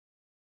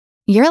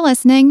You're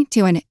listening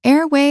to an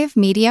Airwave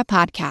Media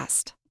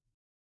Podcast.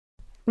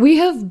 We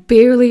have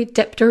barely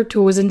dipped our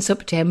toes in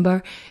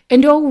September,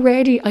 and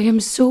already I am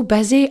so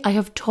busy I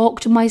have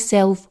talked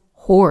myself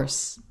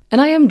hoarse.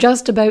 And I am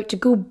just about to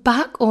go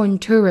back on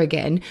tour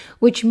again,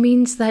 which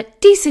means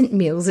that decent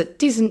meals at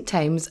decent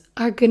times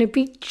are going to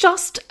be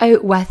just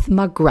out with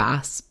my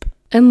grasp.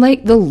 And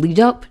like the lead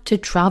up to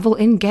travel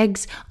in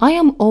gigs, I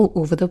am all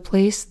over the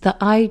place that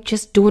I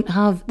just don't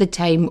have the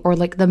time or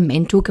like the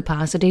mental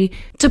capacity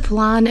to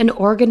plan and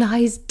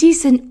organise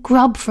decent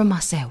grub for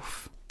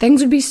myself.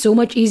 Things would be so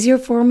much easier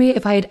for me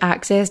if I had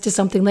access to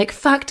something like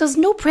Factor's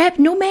no prep,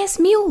 no mess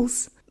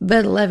meals.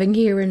 But living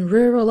here in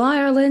rural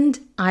Ireland,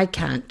 I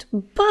can't.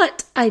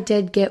 But I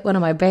did get one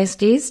of my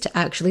besties to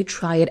actually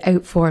try it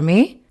out for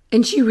me.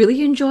 And she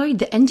really enjoyed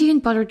the Indian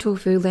butter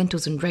tofu,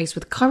 lentils and rice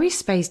with curry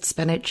spiced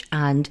spinach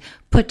and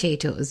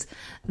potatoes.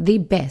 The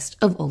best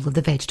of all of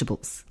the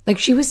vegetables. Like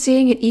she was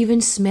saying, it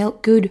even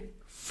smelt good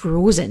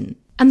frozen.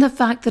 And the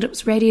fact that it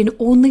was ready in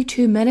only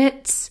 2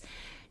 minutes.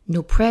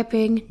 No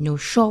prepping, no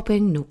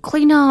shopping, no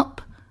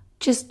cleanup.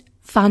 Just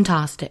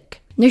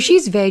fantastic. Now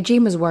she's veggie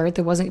and was worried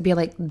there wasn't going to be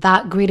like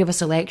that great of a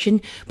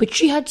selection, but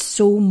she had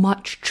so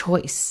much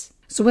choice.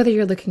 So whether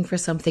you're looking for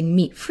something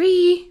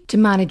meat-free, to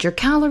manage your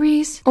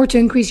calories, or to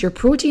increase your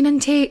protein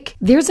intake,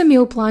 there's a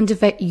meal plan to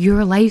fit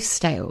your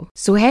lifestyle.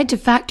 So head to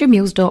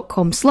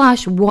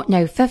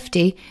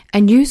factormeals.com/whatnow50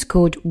 and use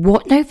code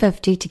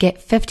whatnow50 to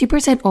get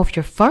 50% off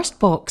your first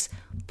box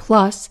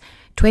plus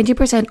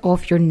 20%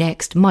 off your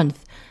next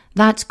month.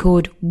 That's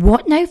code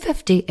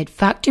whatnow50 at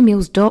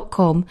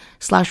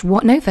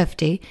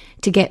factormeals.com/whatnow50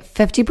 to get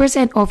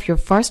 50% off your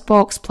first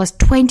box plus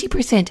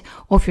 20%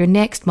 off your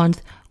next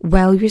month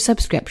while your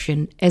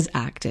subscription is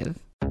active.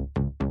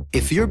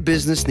 If your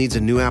business needs a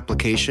new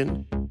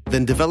application,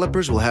 then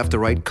developers will have to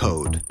write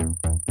code.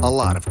 A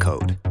lot of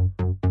code.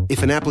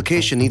 If an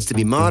application needs to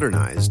be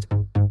modernized,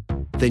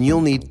 then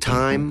you'll need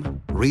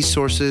time,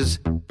 resources,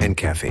 and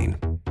caffeine.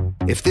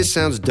 If this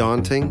sounds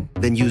daunting,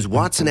 then use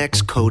Watson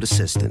X Code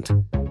Assistant.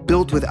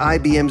 Built with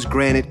IBM's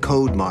Granite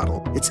code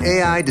model, it's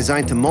AI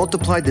designed to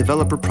multiply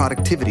developer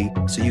productivity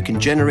so you can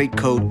generate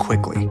code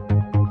quickly.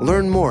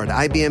 Learn more at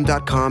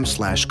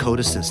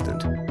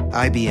ibm.com/codeassistant.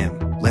 IBM,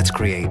 let's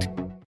create.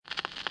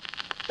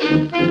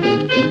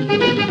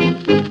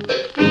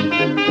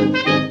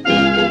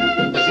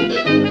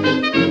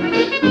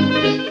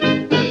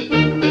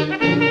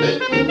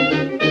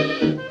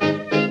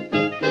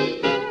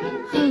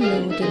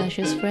 Hello,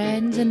 delicious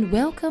friends, and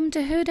welcome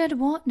to Who Did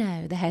What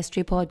Now, the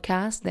history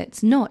podcast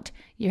that's not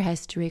your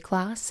history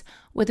class,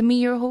 with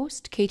me, your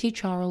host, Katie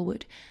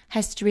Charlwood,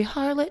 history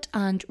harlot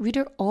and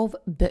reader of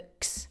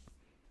books.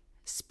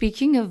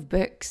 Speaking of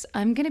books,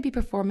 I'm going to be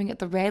performing at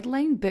the Red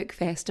Line Book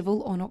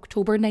Festival on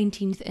October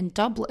 19th in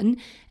Dublin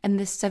in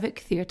the Civic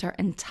Theatre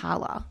in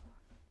Tala,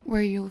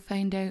 where you'll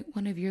find out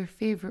one of your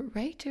favourite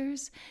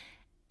writers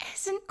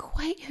isn't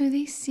quite who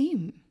they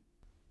seem.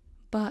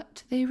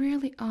 But they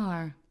really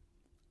are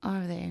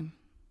they?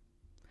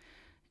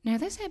 Now,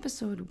 this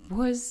episode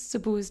was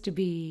supposed to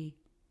be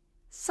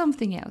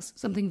something else,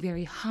 something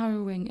very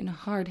harrowing and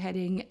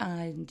hard-hitting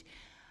and,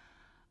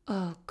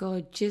 oh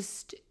God,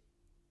 just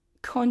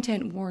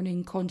content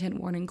warning,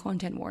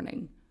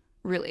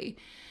 really.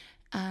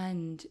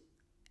 And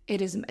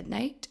it is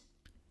midnight.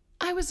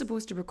 I was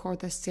supposed to record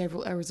this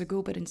several hours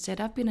ago, but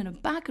instead I've been in a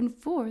back and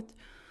forth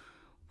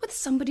with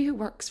somebody who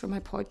works for my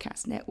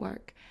podcast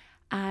network.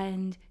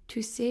 And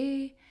to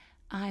say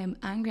I am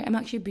angry, I'm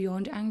actually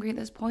beyond angry at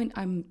this point.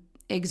 I'm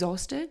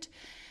exhausted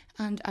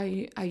and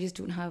I just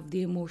don't have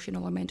the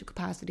emotional or mental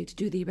capacity to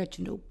do the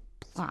original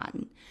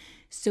plan.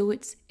 So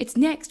it's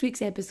next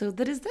week's episode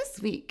that is this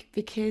week,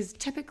 because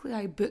typically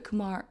I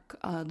bookmark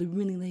the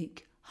really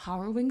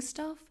harrowing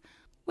stuff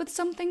with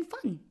something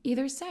fun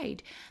either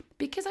side,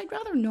 because I'd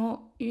rather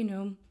not,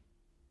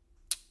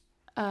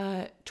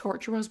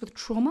 torture us with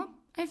trauma.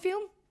 I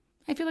feel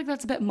like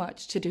that's a bit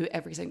much to do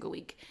every single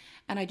week,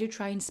 and I do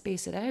try and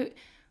space it out.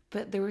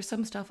 But there was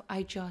some stuff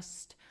I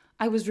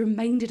was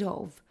reminded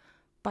of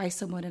by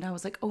someone, and I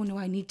was like, oh no,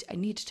 I need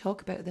to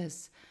talk about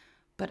this.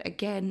 But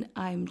again,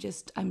 I'm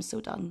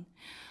so done.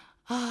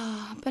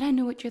 But I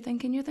know what you're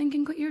thinking. You're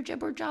thinking, quit your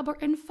jibber jabber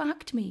and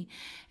fact me.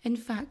 In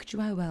fact,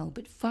 I will.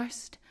 But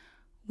first,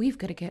 we've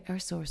got to get our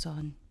source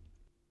on.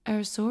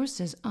 Our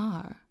sources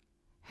are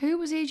Who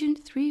Was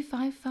Agent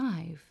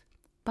 355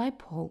 by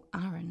Paul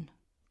Aaron.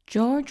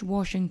 George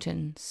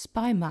Washington,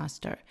 Spy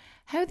Master,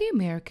 How the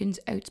Americans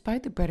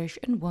Outspied the British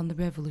and Won the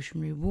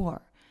Revolutionary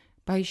War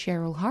by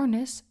Cheryl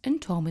Harness and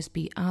Thomas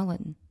B.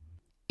 Allen.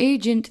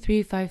 Agent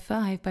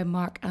 355 by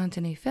Mark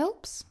Anthony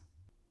Phelps.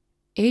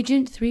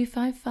 Agent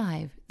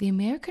 355, The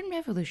American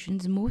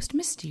Revolution's Most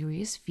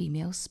Mysterious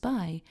Female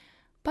Spy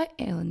by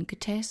Ellen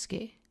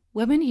Gutesky.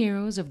 Women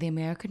Heroes of the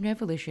American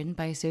Revolution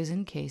by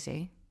Susan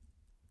Casey.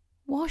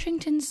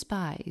 Washington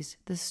Spies,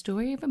 The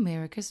Story of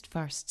America's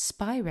First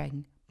Spy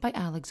Ring by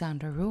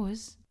Alexander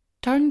Rose.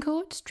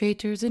 Turncoats,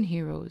 Traitors and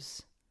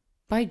Heroes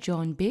by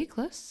John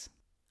Bakeless.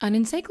 An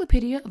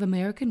Encyclopedia of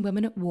American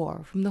Women at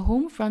War, From the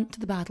Home Front to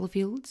the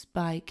Battlefields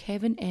by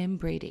Kevin M.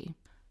 Brady.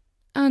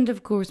 And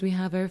of course we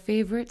have our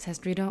favourites,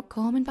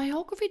 history.com and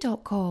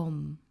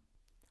biography.com.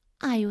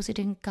 Are you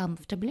sitting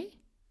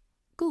comfortably?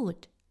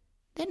 Good.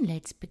 Then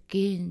let's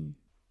begin.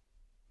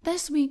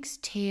 This week's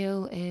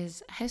tale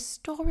is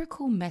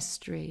historical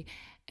mystery.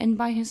 And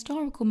by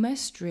historical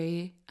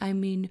mystery, I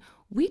mean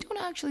we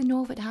don't actually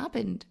know if it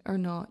happened or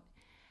not.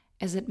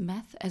 Is it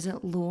myth? Is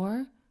it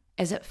lore?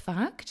 Is it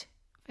fact?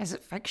 Is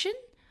it fiction?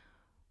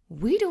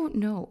 We don't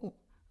know.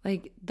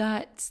 Like,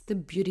 that's the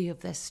beauty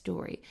of this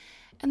story.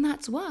 And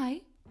that's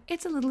why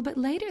it's a little bit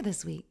later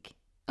this week.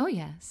 Oh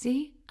yeah,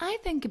 see? I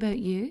think about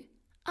you.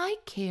 I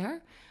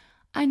care.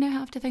 I now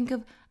have to think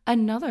of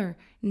another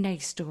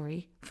nice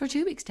story for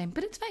 2 weeks' time,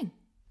 but it's fine.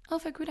 I'll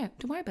figure it out.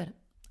 Don't worry about it.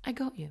 I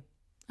got you.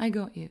 I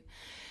got you.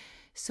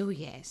 So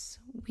yes,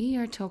 we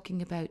are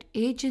talking about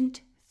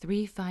Agent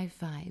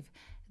 355,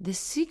 the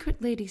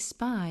secret lady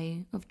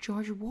spy of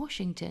George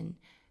Washington,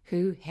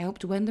 who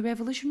helped win the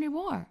Revolutionary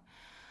War,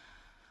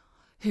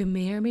 who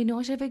may or may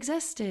not have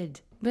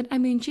existed. But I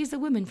mean, she's a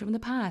woman from the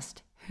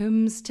past.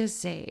 Whom's to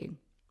say?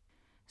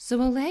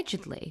 So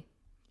allegedly,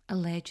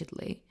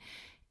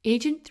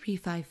 Agent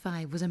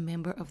 355 was a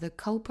member of the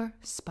Culper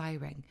Spy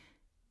Ring.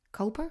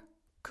 Culper?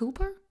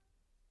 Cooper?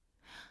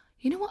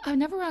 You know what? I've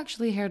never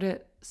actually heard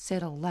it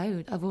said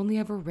aloud. I've only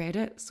ever read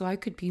it, so I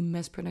could be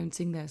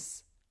mispronouncing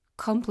this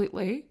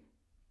completely.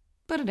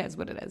 But it is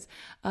what it is.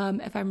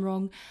 If I'm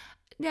wrong,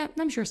 yeah,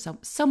 I'm sure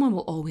someone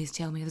will always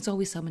tell me. There's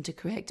always someone to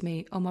correct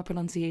me on my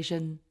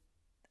pronunciation,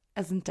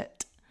 isn't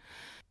it?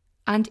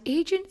 And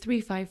Agent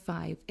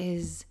 355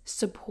 is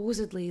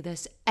supposedly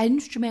this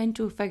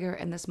instrumental figure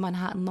in this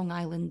Manhattan, Long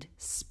Island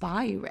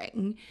spy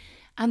ring.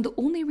 And the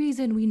only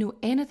reason we know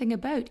anything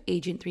about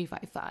Agent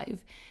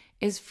 355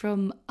 is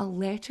from a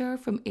letter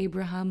from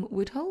Abraham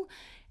Woodhull.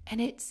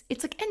 And it's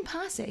like in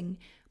passing,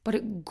 but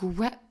it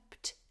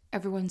gripped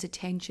everyone's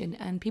attention.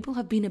 And people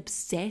have been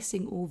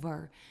obsessing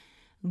over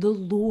the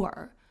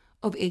lore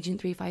of Agent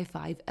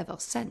 355 ever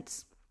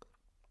since.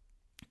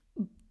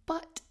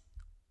 But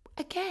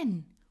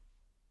again,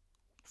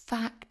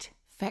 fact,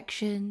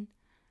 fiction,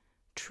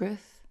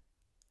 truth,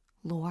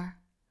 lore.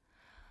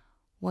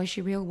 Was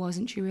she real?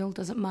 Wasn't she real?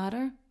 Does it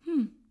matter?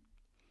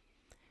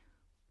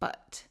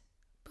 But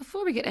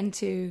before we get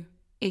into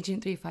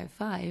Agent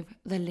 355,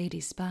 the lady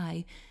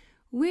spy,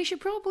 we should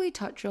probably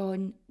touch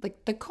on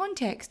like the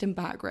context and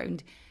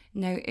background.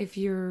 Now, if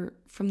you're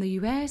from the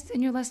US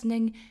and you're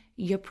listening,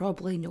 you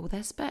probably know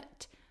this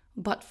bit.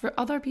 But for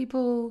other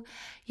people,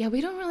 yeah,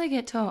 we don't really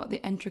get taught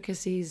the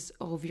intricacies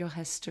of your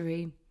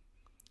history.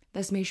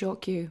 This may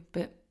shock you,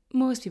 but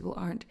most people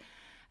aren't.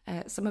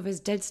 Some of us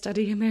did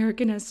study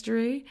American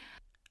history.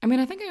 I mean,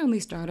 I think I only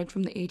started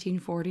from the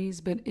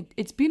 1840s, but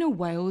it's been a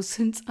while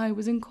since I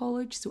was in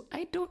college, so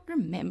I don't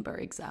remember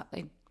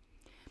exactly.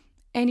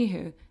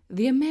 Anywho,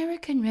 the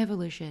American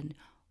Revolution,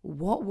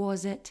 what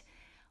was it?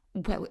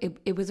 Well,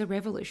 it was a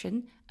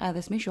revolution.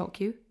 This may shock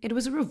you. It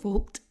was a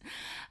revolt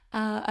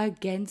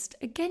against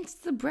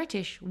the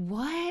British.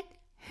 What?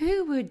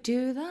 Who would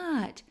do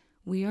that?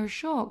 We are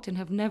shocked and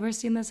have never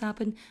seen this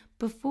happen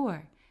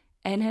before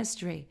in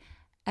history,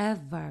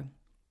 ever.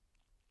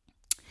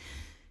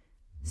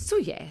 So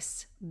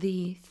yes,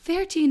 the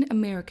 13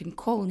 American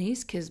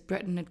colonies, because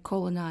Britain had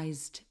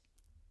colonised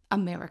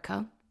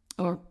America,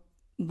 or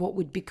what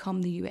would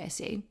become the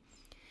USA,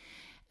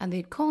 and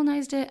they'd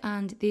colonised it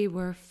and they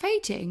were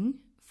fighting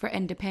for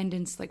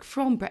independence, like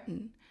from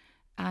Britain.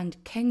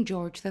 And King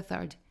George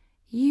III,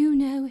 you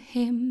know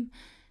him.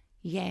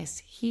 Yes,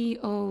 he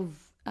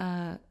of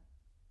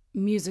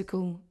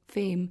musical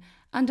fame,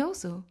 and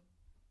also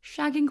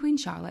shagging Queen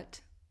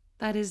Charlotte.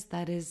 That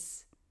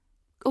is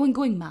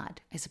going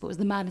mad, I suppose.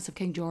 The madness of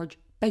King George,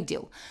 big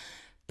deal.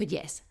 But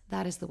yes,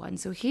 that is the one.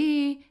 So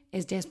he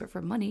is desperate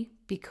for money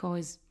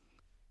because,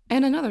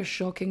 in another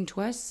shocking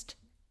twist,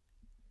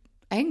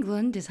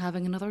 England is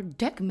having another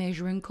dick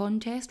measuring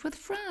contest with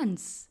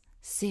France.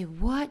 Say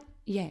what?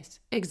 Yes,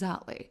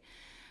 exactly.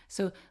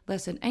 So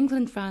listen,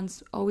 England,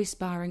 France, always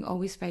sparring,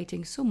 always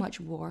fighting, so much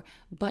war.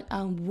 But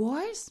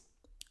wars,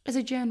 as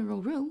a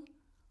general rule,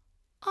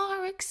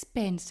 are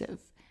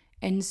expensive.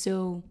 And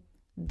so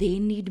they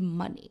need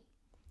money.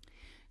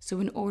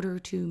 So in order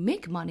to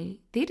make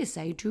money, they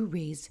decide to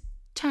raise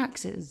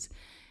taxes.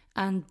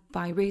 And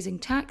by raising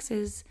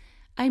taxes,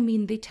 I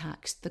mean they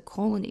taxed the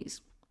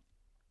colonies.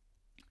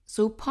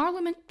 So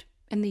Parliament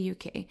in the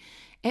UK,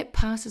 it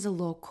passes a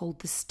law called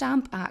the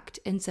Stamp Act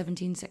in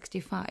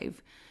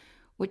 1765,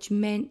 which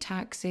meant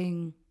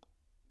taxing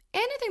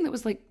anything that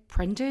was like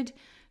printed.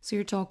 So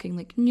you're talking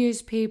like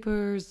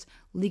newspapers,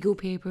 legal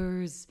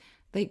papers,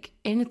 like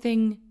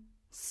anything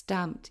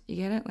stamped. You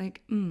get it?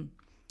 Like, And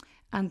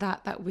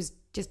that was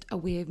just a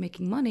way of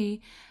making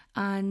money.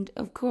 And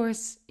of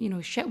course, you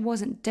know, shit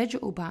wasn't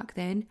digital back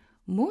then.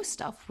 Most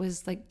stuff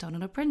was like done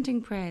on a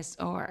printing press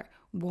or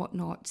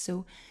whatnot.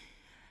 So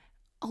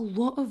a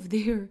lot of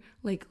their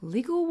like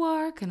legal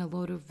work and a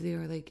lot of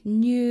their like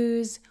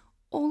news,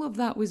 all of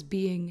that was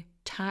being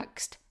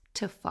taxed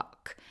to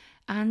fuck.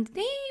 and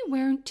they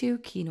weren't too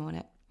keen on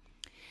it.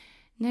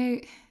 Now,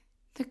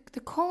 the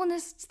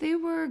colonists, they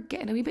were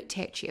getting a wee bit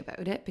tetchy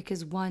about it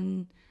because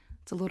one,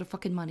 it's a lot of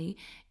fucking money,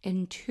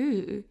 and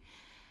two,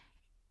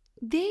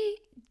 they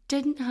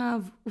didn't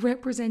have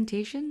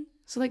representation.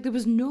 So, like, there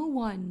was no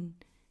one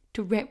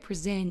to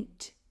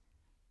represent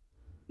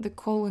the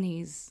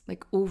colonies,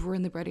 like, over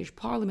in the British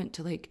Parliament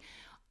to, like,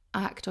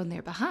 act on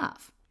their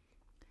behalf.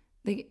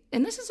 Like,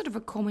 and this is sort of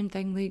a common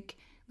thing, like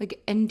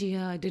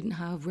India didn't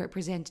have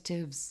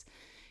representatives.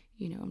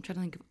 You know, I'm trying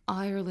to think of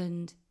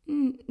Ireland,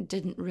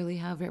 didn't really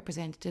have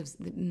representatives,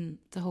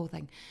 the whole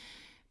thing.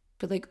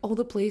 But, like, all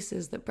the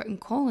places that Britain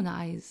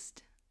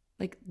colonised,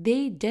 like,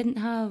 they didn't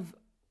have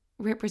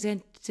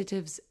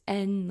representatives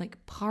in,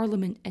 like,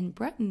 Parliament in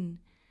Britain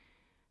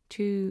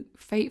to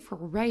fight for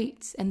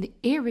rights in the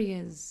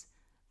areas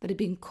that had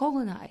been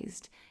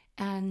colonised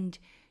and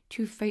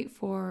to fight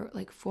for,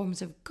 like,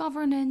 forms of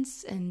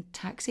governance and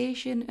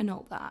taxation and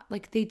all that.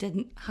 Like, they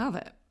didn't have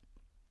it.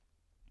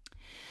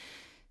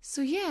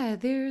 So yeah,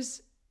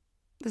 there's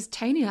this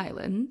tiny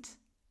island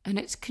and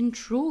it's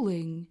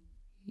controlling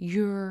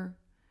your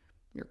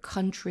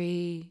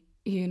country,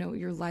 you know,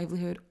 your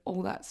livelihood,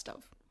 all that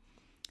stuff.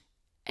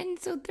 And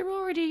so they've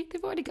already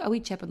got a wee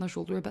chip on their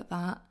shoulder about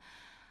that.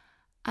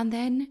 And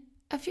then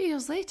a few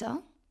years later,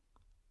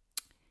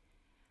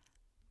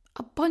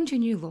 a bunch of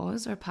new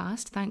laws are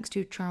passed thanks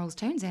to Charles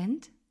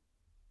Townshend,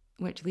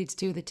 which leads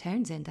to the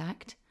Townshend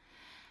Act,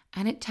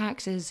 and it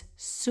taxes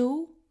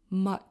so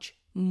much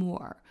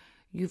more.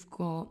 You've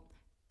got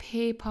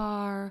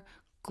paper,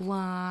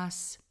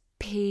 glass,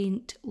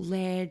 paint,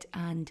 lead,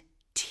 and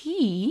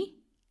tea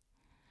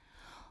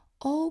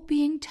all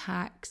being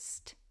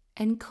taxed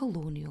in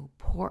colonial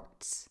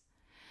ports.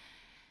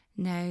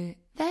 Now,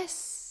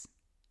 this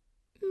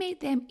made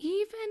them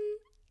even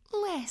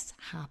less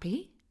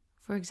happy.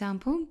 For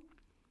example,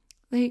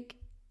 like,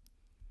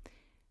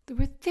 there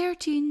were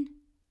 13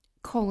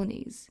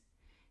 colonies.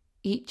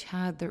 Each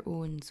had their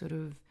own sort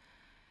of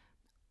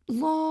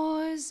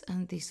laws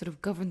and they sort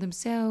of governed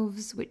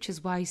themselves, which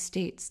is why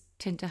states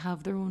tend to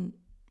have their own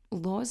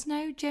laws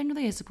now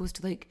generally, as opposed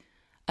to like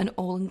an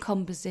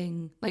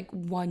all-encompassing, like,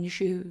 one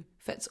shoe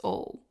fits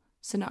all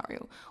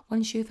scenario.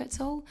 One shoe fits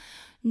all?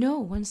 No,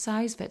 one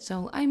size fits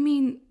all. I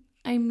mean,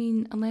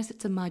 unless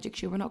it's a magic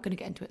shoe, we're not going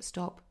to get into it.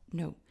 Stop.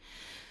 No.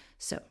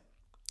 So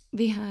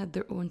they had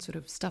their own sort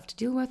of stuff to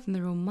deal with and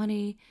their own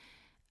money,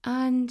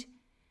 and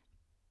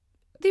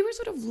they were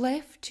sort of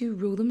left to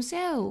rule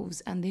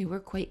themselves, and they were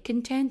quite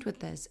content with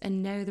this.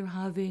 And now they're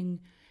having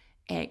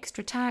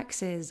extra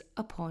taxes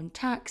upon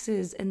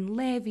taxes and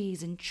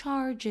levies and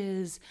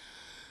charges.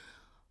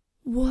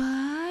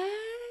 What?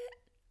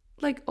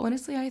 Like,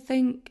 honestly, I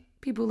think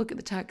people look at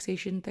the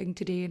taxation thing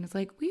today and it's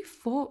like, we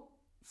fought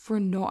for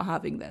not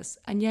having this,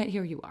 and yet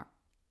here you are.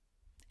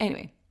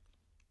 Anyway,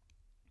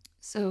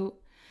 so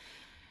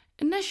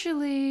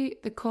initially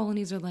the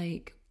colonies are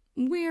like,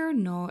 we're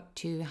not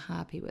too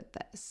happy with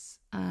this,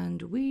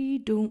 and we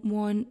don't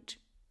want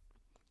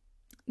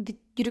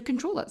you to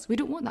control us. We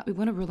don't want that. We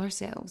want to rule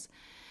ourselves.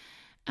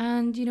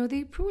 And, you know,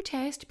 they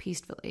protest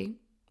peacefully.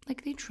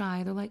 Like, they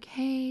try. They're like,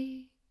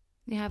 hey,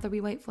 they have their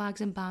wee white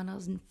flags and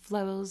banners and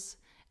flowers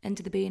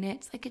into the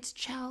bayonets. Like, it's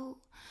chill.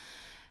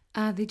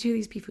 They do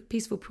these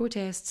peaceful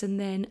protests, and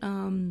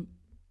then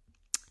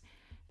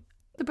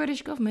the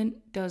British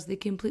government does the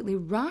completely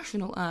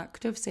rational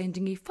act of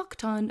sending a fuck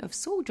ton of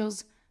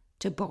soldiers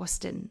to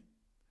Boston.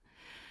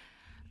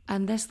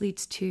 And this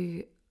leads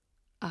to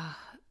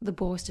the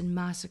Boston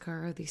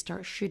Massacre. They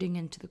start shooting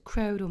into the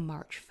crowd on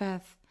March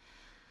 5th.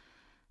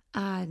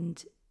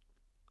 And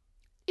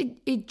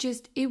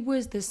it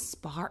was the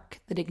spark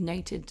that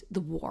ignited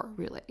the war,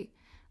 really.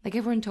 Like,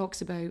 everyone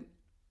talks about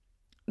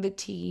the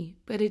tea,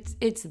 but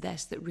it's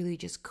this that really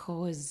just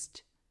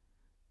caused,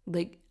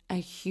 like, a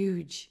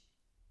huge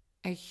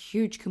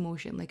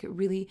commotion. Like, it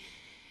really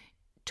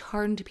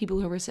turned people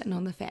who were sitting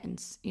on the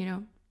fence, you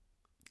know?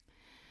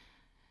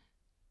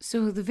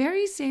 So the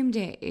very same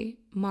day,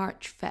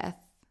 March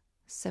 5th,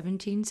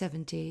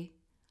 1770,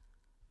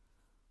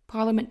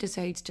 Parliament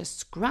decides to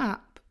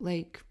scrap,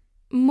 like,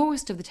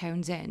 most of the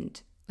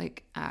Townshend,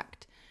 like,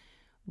 Act,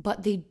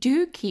 but they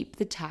do keep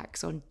the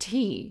tax on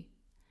tea,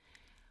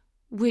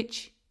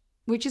 which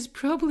is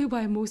probably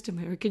why most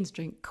Americans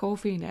drink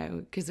coffee now,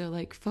 because they're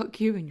like,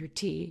 fuck you and your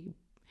tea.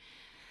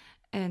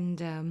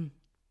 And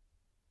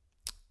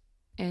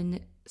in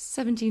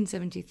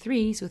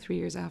 1773, so 3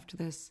 years after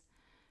this,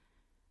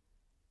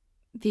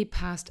 they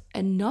passed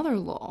another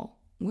law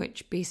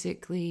which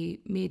basically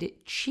made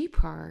it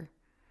cheaper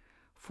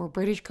for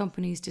British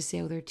companies to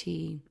sell their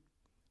tea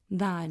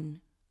than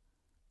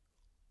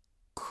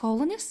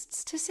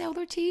colonists to sell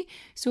their tea.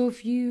 So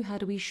if you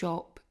had a wee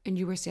shop and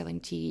you were selling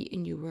tea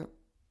and you were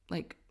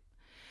like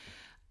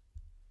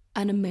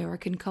an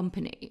American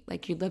company,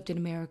 like you lived in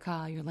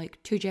America, you're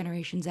like 2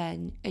 generations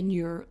in and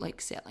you're like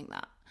selling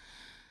that.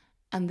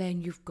 And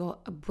then you've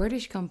got a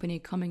British company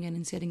coming in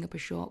and setting up a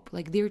shop,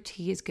 like their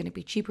tea is going to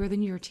be cheaper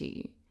than your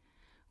tea,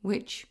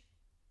 which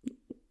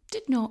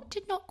did not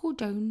go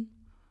down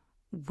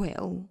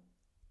well.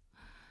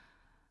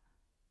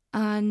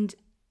 And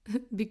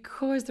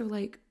because they're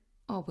like,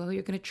 oh, well,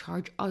 you're going to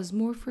charge us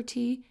more for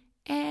tea?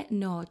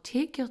 No,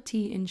 take your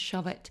tea and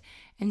shove it.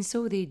 And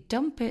so they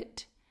dump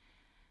it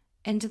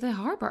into the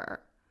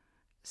harbour.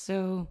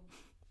 So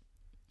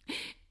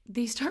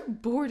they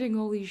start boarding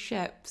all these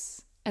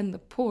ships in the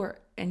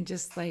port and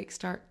just like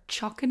start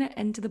chucking it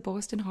into the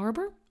Boston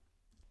harbour,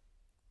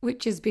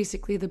 which is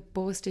basically the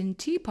Boston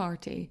Tea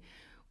Party,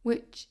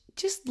 which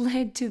just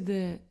led to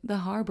the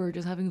harbour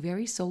just having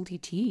very salty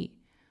tea,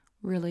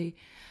 really.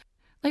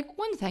 Like,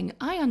 one thing,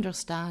 I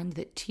understand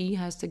that tea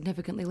has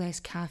significantly less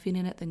caffeine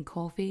in it than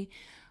coffee,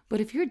 but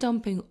if you're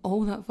dumping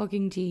all that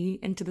fucking tea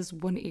into this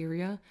one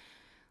area,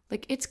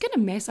 like, it's gonna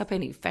mess up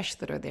any fish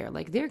that are there.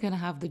 Like, they're gonna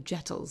have the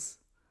jittles.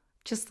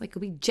 Just like a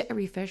wee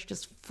jittery fish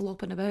just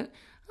flopping about.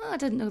 Oh, I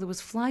didn't know there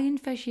was flying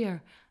fish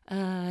here.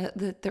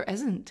 That there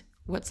isn't.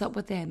 What's up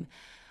with them?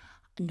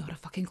 Not a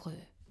fucking clue.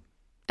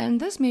 And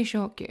this may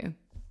shock you,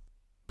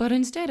 but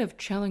instead of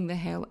chilling the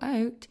hell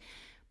out,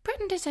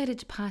 Britain decided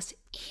to pass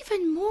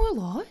even more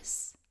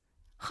laws,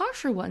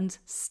 harsher ones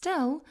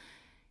still,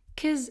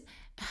 because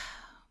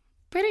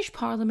British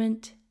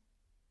Parliament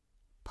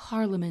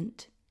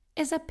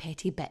is a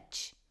petty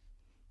bitch.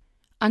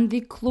 And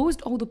they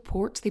closed all the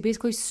ports, they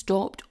basically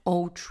stopped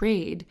all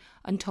trade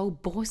until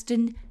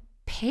Boston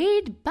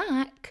paid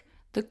back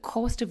the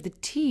cost of the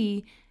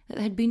tea that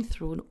had been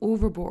thrown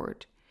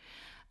overboard.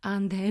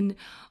 And then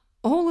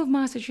all of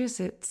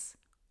Massachusetts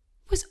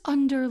was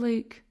under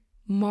like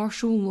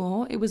martial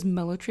law. It was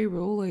military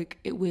rule. Like,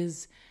 it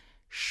was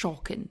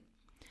shocking.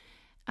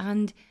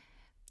 And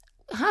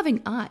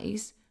having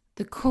eyes,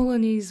 the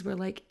colonies were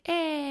like,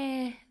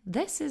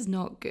 this is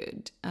not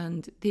good.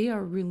 And they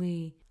are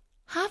really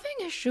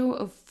having a show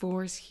of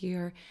force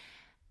here.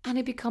 And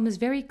it becomes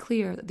very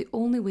clear that the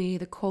only way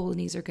the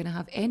colonies are going to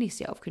have any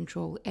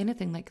self-control,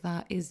 anything like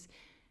that, is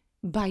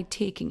by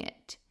taking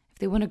it. If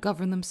they want to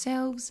govern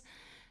themselves,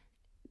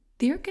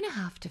 they're going to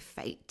have to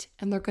fight,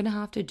 and they're going to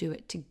have to do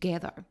it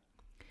together.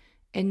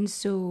 And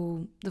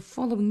so the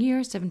following year,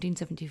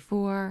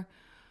 1774,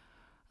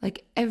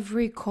 like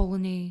every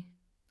colony,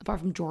 apart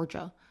from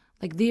Georgia,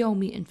 like they all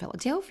meet in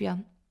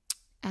Philadelphia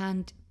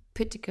and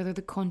put together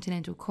the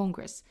Continental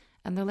Congress.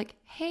 And they're like,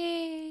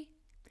 hey,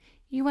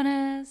 you want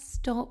to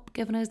stop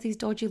giving us these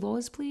dodgy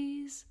laws,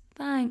 please?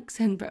 Thanks.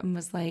 And Britain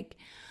was like,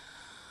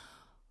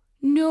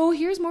 no,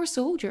 here's more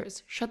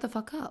soldiers. Shut the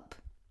fuck up.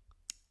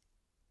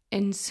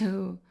 And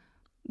so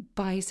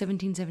by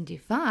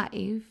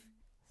 1775,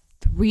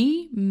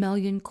 3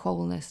 million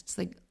colonists,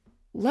 like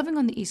living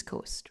on the East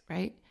Coast,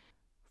 right?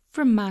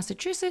 From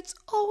Massachusetts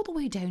all the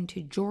way down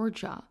to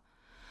Georgia.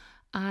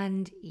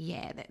 And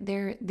yeah,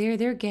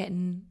 they're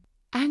getting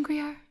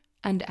angrier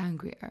and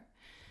angrier.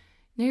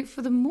 Now,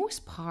 for the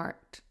most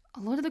part, a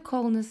lot of the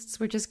colonists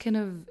were just kind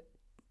of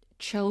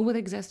chill with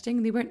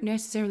existing. They weren't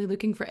necessarily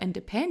looking for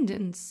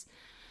independence.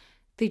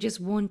 They just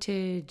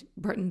wanted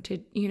Britain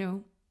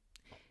to,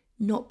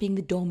 not being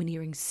the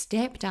domineering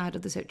stepdad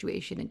of the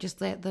situation and just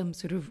let them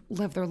sort of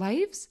live their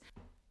lives.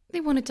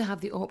 They wanted to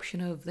have the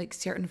option of like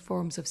certain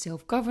forms of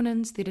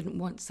self-governance. They didn't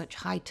want such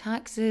high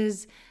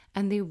taxes,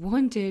 and they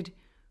wanted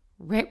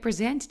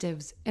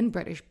representatives in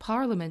British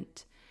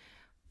Parliament.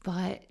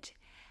 But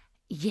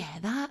yeah,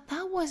 that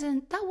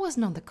wasn't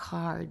on the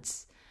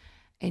cards.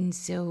 And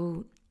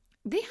so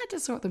they had to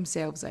sort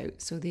themselves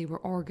out. So they were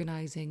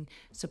organising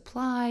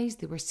supplies,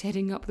 they were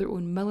setting up their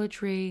own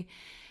military,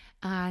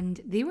 and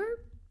they were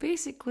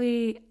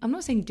basically, I'm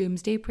not saying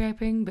doomsday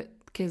prepping, but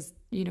because,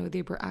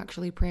 they were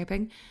actually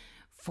prepping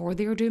for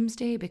their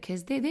doomsday,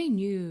 because they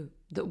knew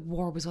that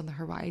war was on the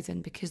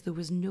horizon, because there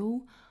was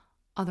no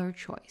other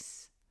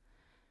choice.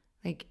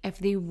 Like, if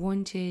they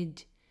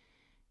wanted,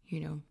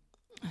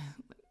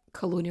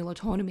 colonial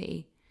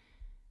autonomy,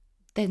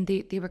 then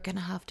they were going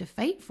to have to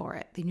fight for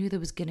it. They knew there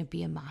was going to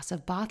be a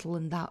massive battle,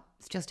 and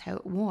that's just how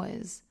it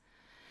was.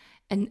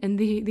 And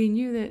they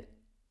knew that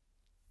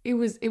it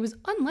was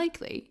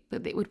unlikely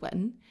that they would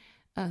win,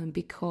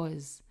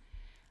 because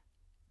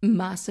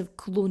massive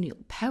colonial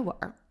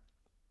power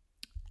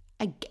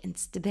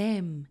against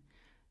them.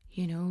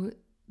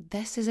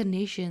 This is a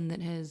nation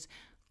that has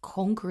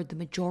conquered the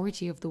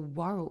majority of the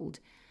world.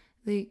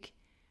 Like,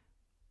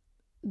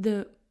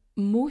 the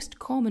most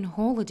common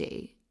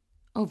holiday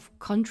of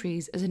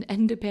countries is an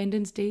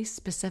Independence Day,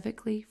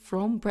 specifically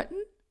from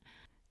Britain.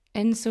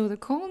 And so the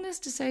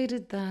colonists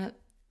decided that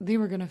they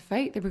were going to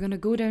fight, they were going to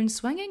go down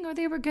swinging, or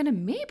they were going to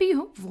maybe,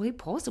 hopefully,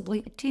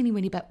 possibly a teeny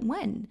weeny bit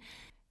win.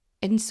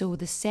 And so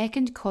the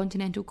Second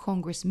Continental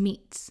Congress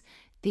meets.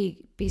 They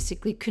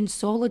basically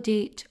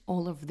consolidate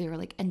all of their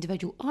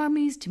individual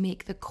armies to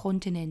make the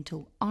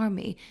Continental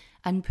Army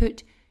and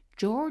put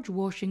George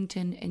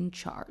Washington in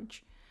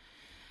charge.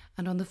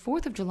 And on the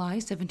 4th of July,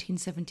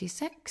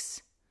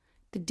 1776,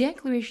 the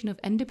Declaration of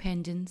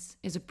Independence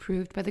is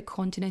approved by the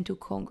Continental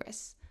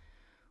Congress,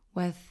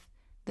 with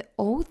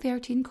all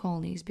 13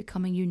 colonies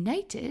becoming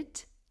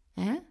united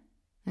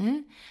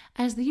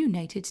as the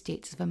United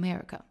States of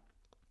America.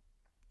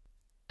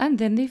 And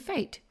then they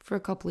fight for a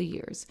couple of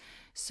years.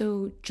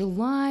 So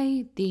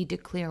July, they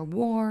declare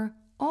war.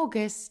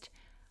 August,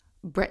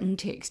 Britain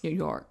takes New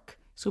York.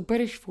 So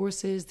British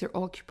forces, they're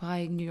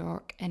occupying New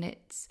York and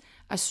it's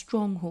a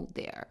stronghold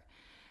there.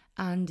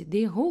 And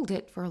they hold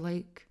it for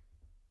like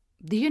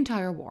the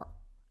entire war,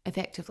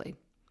 effectively.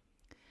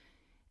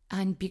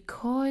 And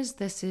because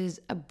this is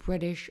a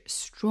British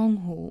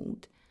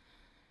stronghold,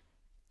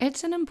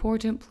 it's an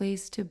important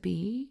place to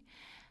be,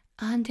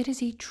 and it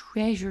is a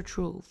treasure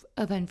trove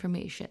of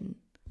information.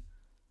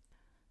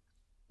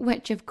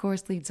 Which of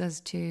course leads us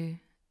to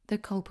the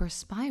Culper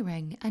Spy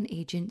Ring and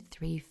Agent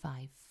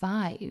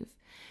 355,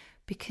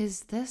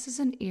 because this is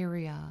an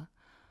area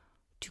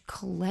to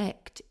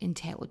collect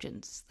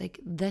intelligence. Like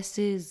this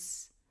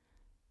is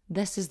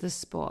the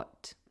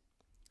spot.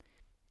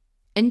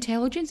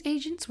 Intelligence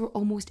agents were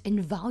almost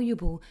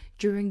invaluable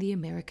during the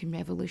American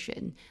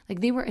Revolution. Like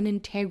they were an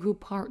integral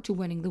part to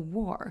winning the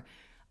war.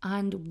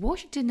 And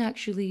Washington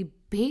actually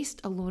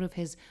based a lot of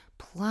his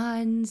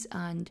plans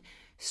and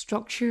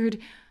structured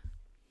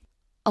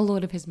a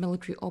lot of his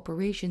military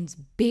operations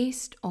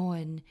based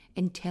on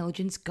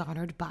intelligence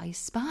garnered by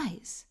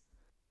spies.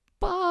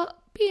 But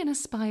being a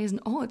spy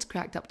isn't all it's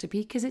cracked up to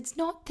be, because it's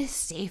not the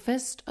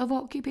safest of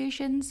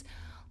occupations.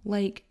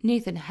 Like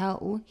Nathan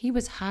Hill, he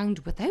was hanged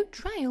without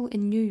trial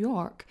in New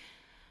York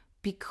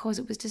because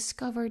it was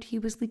discovered he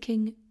was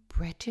leaking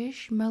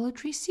British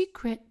military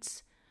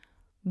secrets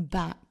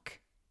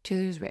back to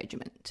his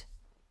regiment.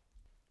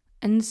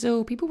 And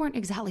so people weren't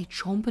exactly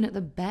chomping at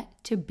the bit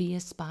to be a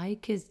spy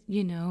because,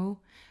 you know,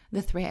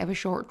 the threat of a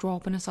short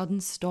drop and a sudden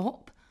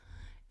stop.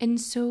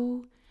 And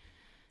so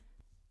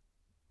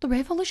the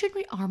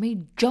Revolutionary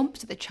Army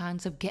jumped at the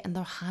chance of getting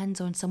their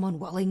hands on someone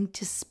willing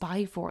to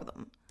spy for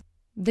them.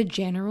 The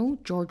general,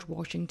 George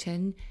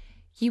Washington,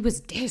 he was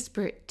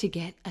desperate to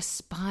get a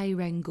spy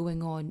ring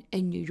going on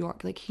in New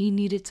York. Like, he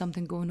needed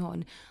something going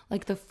on.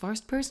 Like, the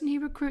first person he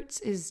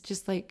recruits is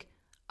just like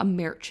a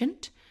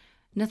merchant,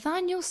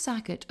 Nathaniel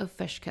Sackett of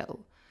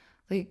Fishkill.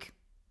 Like,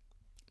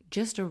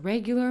 just a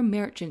regular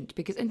merchant.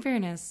 Because in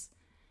fairness,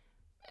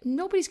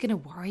 nobody's going to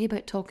worry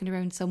about talking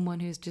around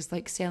someone who's just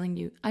like selling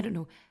you, I don't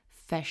know,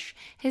 fish.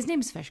 His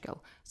name's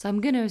Fishkill, so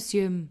I'm going to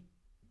assume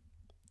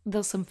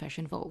there's some fish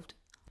involved.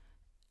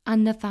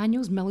 And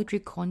Nathaniel's military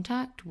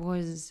contact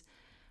was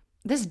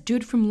this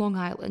dude from Long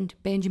Island,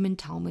 Benjamin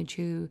Talmadge,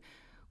 who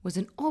was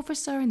an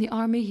officer in the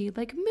army. He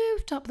like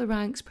moved up the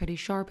ranks pretty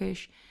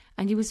sharpish,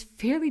 and he was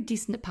fairly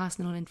decent at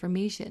passing on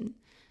information.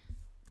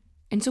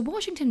 And so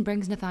Washington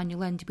brings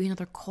Nathaniel in to be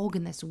another cog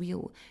in this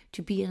wheel,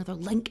 to be another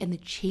link in the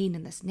chain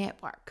in this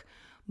network.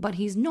 But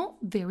he's not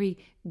very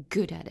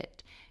good at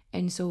it.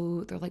 And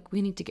so they're like,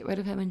 we need to get rid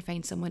of him and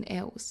find someone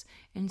else.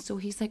 And so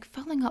he's like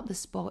filling up the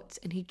spots,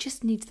 and he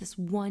just needs this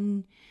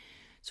one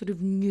sort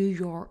of New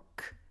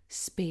York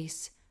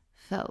space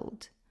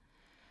filled.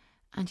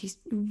 And he's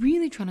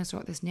really trying to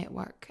sort this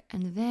network.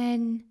 And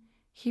then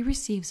he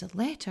receives a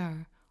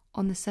letter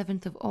on the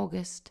 7th of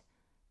August,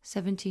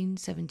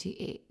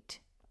 1778.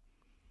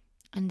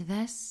 And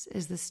this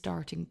is the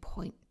starting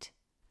point.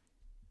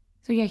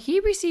 So yeah, he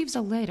receives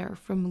a letter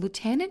from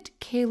Lieutenant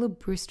Caleb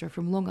Brewster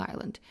from Long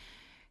Island,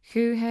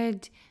 who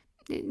had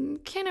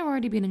kind of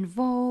already been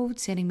involved,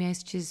 sending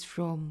messages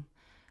from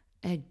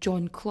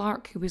John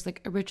Clark, who was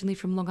like originally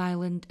from Long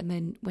Island and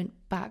then went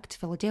back to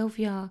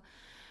Philadelphia.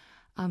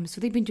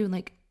 So they'd been doing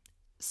like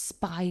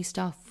spy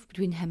stuff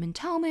between him and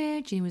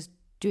Talmadge, and he was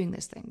doing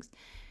these things.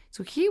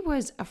 So he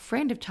was a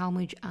friend of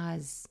Talmadge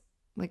as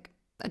like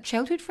a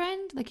childhood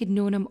friend, like he'd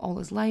known him all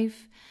his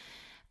life.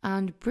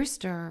 And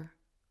Brewster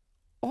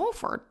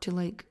offered to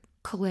like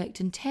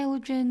collect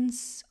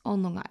intelligence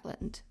on Long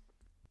Island,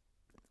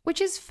 which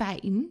is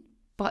fine,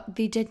 but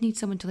they did need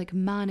someone to like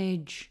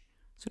manage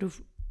sort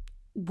of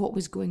what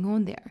was going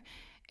on there.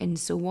 And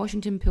so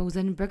Washington pulls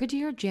in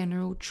Brigadier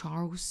General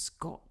Charles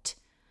Scott,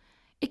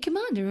 a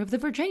commander of the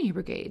Virginia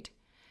Brigade.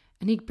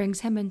 And he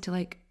brings him in to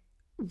like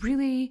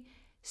really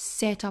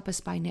set up a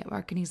spy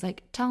network. And he's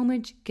like,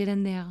 Talmadge, get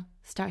in there,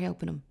 start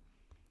helping him.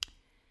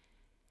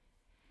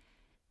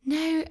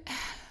 Now,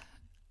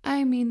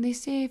 I mean, they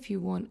say if you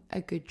want a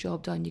good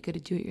job done, you got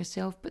to do it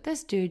yourself. But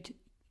this dude,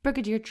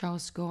 Brigadier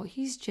Charles Scott,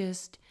 he's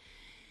just,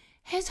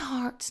 his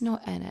heart's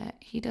not in it.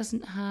 He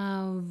doesn't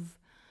have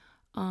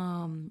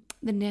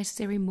the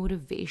necessary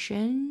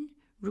motivation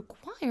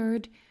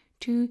required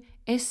to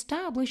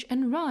establish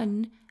and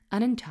run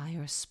an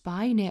entire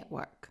spy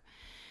network.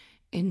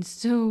 And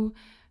so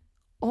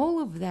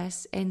all of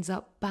this ends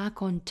up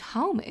back on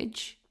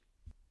Talmadge,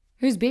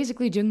 who's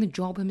basically doing the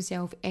job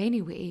himself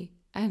anyway,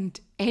 and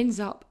ends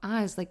up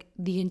as like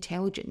the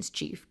intelligence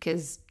chief,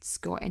 because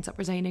Scott ends up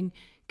resigning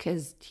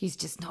because he's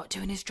just not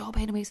doing his job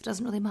anyway, so it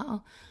doesn't really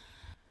matter.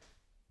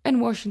 And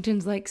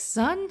Washington's like,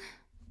 son,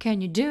 can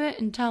you do it?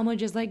 And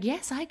Talmadge is like,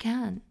 yes, I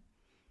can.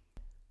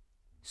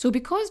 So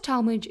because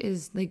Talmadge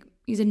is like,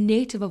 he's a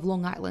native of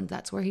Long Island,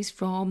 that's where he's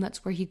from,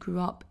 that's where he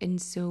grew up,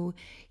 and so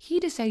he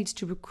decides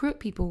to recruit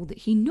people that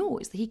he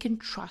knows, that he can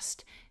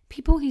trust,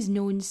 people he's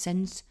known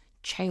since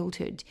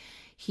childhood.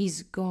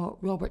 He's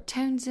got Robert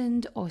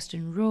Townsend,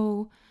 Austin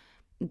Rowe,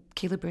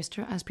 Caleb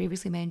Brewster, as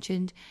previously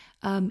mentioned,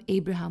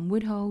 Abraham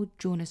Woodhull,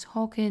 Jonas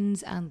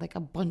Hawkins, and like a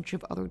bunch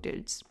of other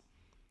dudes.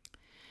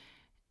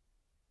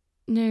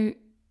 Now,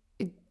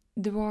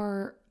 there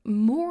are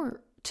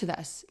more to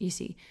this, you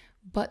see,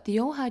 but they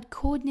all had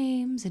code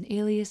names and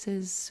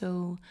aliases,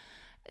 so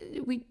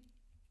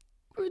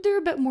they're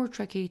a bit more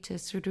tricky to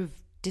sort of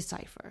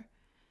decipher.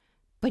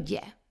 But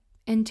yeah,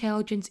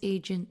 intelligence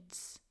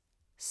agents,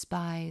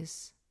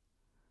 spies,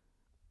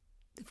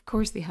 of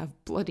course they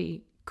have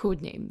bloody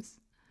code names.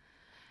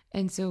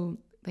 And so,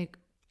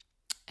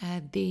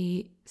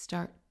 they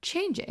start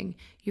changing.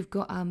 You've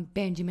got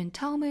Benjamin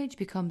Talmadge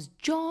becomes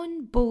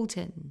John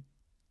Bolton,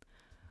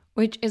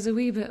 which is a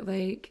wee bit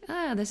like,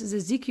 this is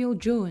Ezekiel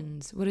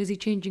Jones. What is he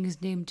changing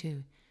his name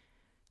to?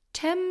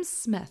 Tim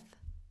Smith.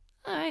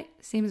 All right,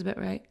 seems a bit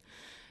right.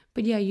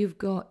 But yeah, you've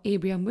got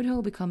Abraham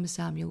Woodhull becomes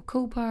Samuel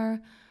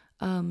Culper.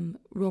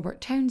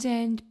 Robert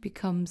Townsend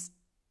becomes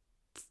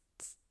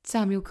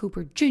Samuel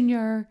Culper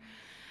Jr.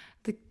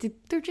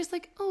 They're just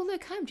like, oh,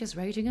 look, I'm just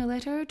writing a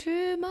letter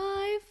to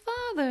my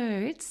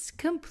father. It's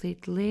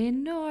completely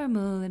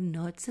normal and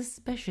not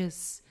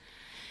suspicious.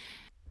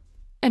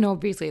 And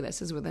obviously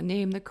this is where the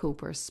name, the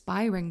Culper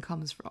Spy Ring,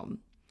 comes from.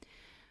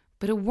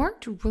 But it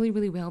worked really,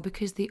 really well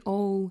because they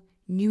all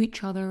knew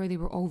each other. They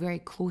were all very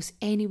close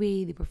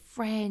anyway. They were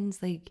friends.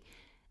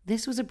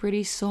 This was a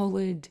pretty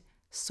solid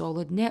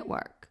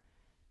network.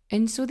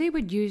 And so they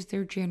would use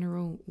their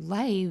general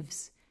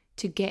lives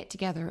to get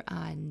together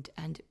and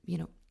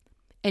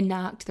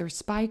enact their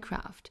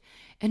spycraft.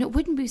 And it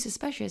wouldn't be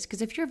suspicious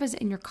because if you're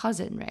visiting your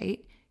cousin,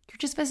 right? You're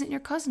just visiting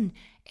your cousin.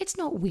 It's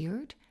not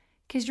weird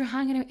because you're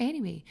hanging out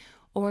anyway.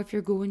 Or if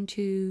you're going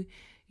to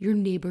your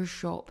neighbour's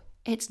shop,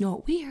 it's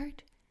not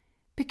weird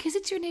because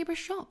it's your neighbour's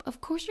shop.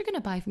 Of course you're going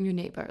to buy from your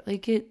neighbour.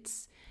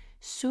 It's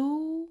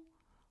so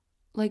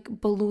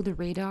below the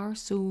radar,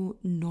 so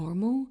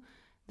normal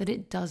that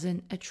it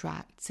doesn't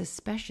attract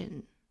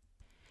suspicion.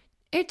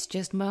 It's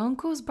just my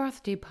uncle's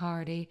birthday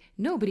party.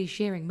 Nobody's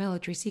sharing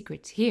military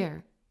secrets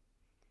here.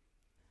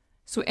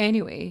 So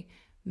anyway,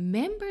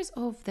 members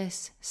of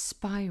this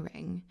spy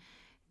ring,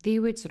 they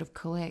would sort of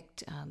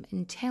collect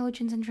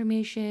intelligence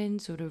information,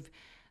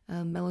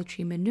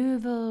 military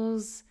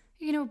maneuvers,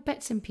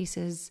 bits and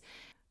pieces,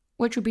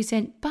 which would be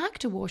sent back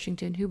to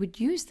Washington, who would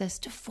use this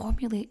to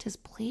formulate his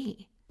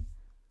play.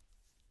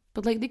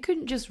 But they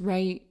couldn't just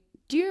write,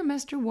 "Dear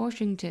Mr.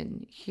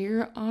 Washington,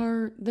 here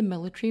are the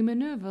military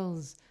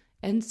maneuvers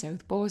in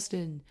South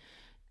Boston."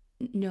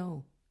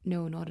 No,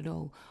 not at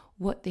all.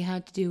 What they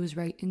had to do was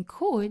write in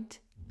code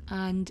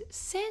and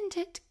send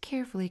it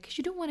carefully because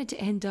you don't want it to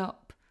end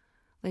up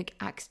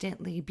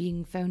accidentally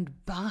being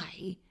found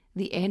by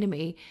the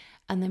enemy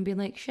and then being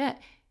like, shit,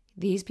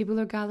 these people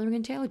are gathering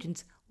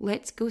intelligence.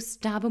 Let's go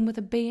stab them with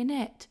a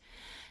bayonet.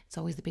 It's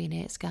always the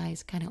bayonets,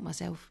 guys. Can't help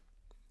myself.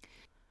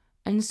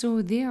 And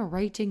so they are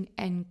writing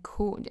in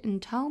code.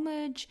 And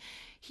Talmadge,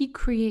 he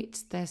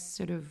creates this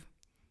sort of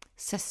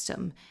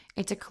system.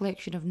 It's a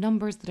collection of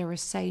numbers that are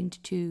assigned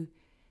to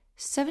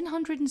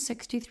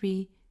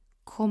 763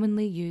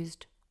 commonly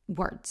used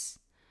words.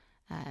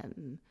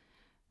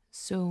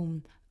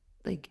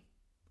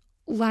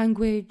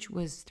 Language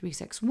was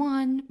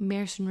 361,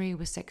 mercenary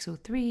was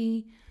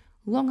 603,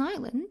 Long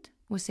Island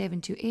was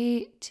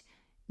 728,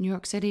 New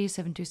York City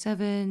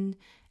 727,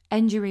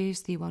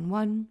 injuries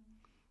 311,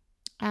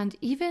 and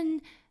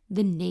even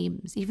the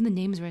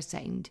names were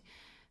assigned.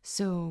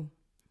 So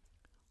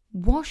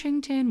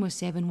Washington was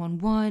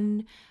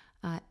 711,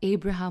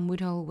 Abraham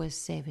Woodhull was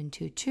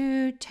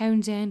 722,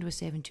 Townsend was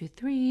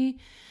 723.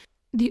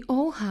 They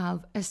all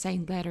have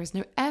assigned letters.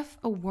 Now, if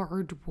a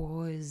word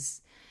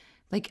was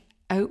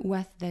out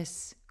with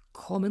this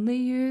commonly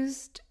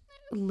used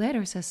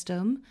letter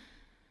system,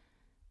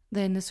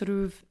 then the sort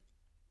of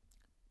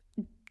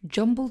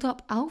jumbled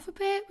up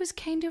alphabet was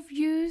kind of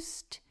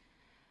used.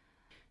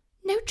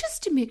 Now,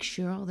 just to make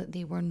sure that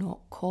they were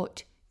not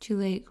caught,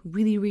 to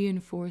really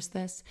reinforce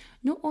this,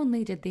 not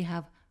only did they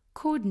have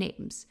code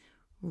names,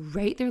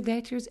 write their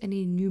letters in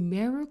a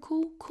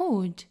numerical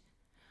code,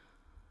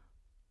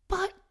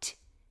 but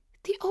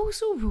they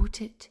also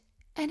wrote it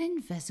in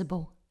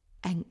invisible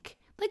ink.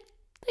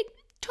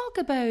 Talk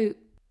about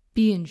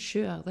being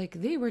sure.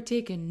 They were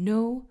taking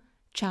no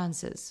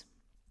chances.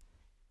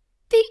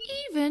 They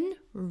even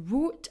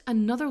wrote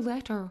another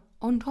letter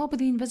on top of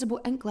the invisible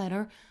ink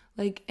letter,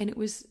 and it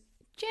was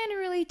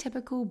generally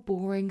typical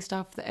boring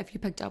stuff that if you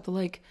picked up,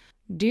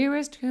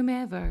 "Dearest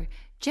whomever,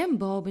 Jim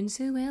Bob and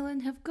Sue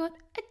Ellen have got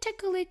a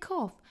tickly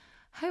cough.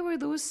 How are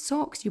those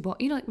socks you bought?"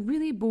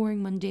 Really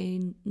boring,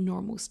 mundane,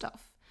 normal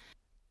stuff.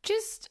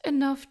 Just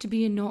enough to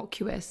be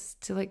innocuous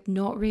to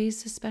not raise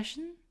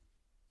suspicion.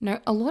 Now,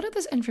 a lot of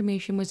this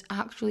information was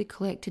actually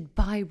collected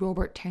by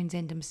Robert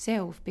Townsend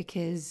himself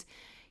because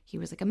he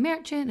was a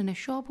merchant and a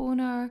shop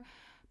owner,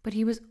 but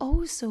he was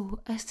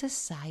also a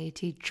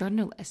society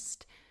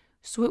journalist.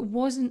 So it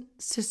wasn't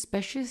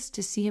suspicious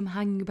to see him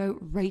hanging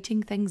about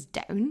writing things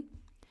down.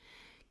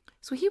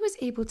 So he was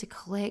able to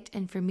collect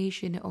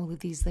information at all of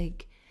these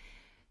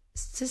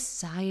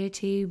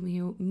society,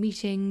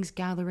 meetings,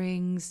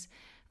 gatherings,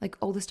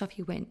 all the stuff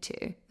he went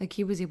to.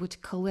 He was able to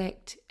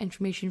collect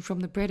information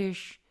from the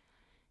British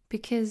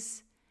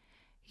because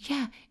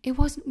yeah, it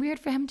wasn't weird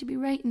for him to be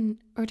writing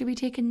or to be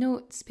taking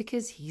notes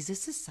because he's a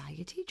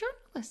society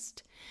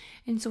journalist.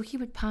 And so he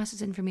would pass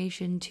his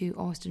information to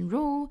Austin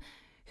Rowe,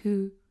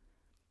 who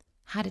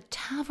had a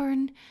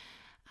tavern,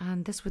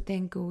 and this would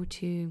then go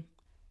to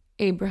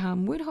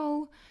Abraham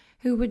Woodhull,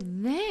 who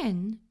would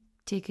then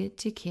take it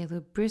to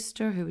Caleb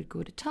Brewster, who would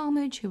go to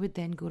Talmadge, who would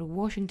then go to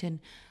Washington.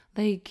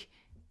 Like,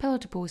 pillar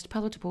to post,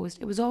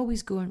 it was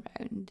always going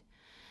round.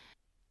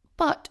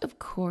 But, of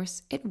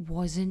course, it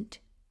wasn't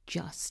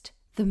just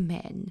the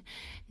men.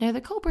 Now,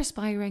 the Culper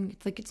Spy Ring,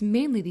 it's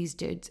mainly these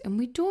dudes, and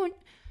we don't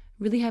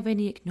really have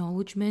any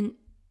acknowledgement,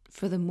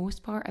 for the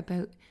most part,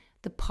 about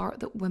the part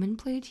that women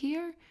played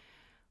here.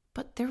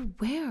 But there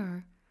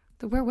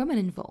were women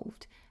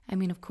involved. I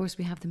mean, of course,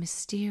 we have the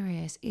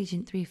mysterious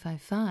Agent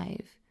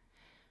 355.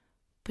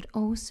 But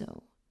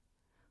also,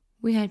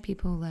 we had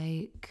people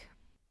like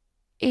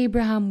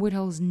Abraham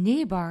Woodhull's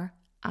neighbour,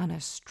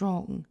 Anna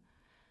Strong.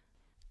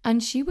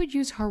 And she would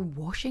use her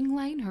washing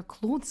line, her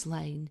clothes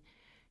line,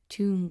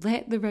 to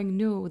let the ring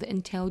know that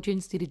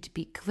intelligence needed to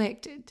be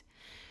collected.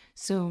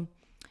 So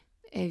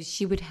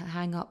she would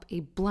hang up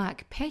a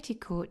black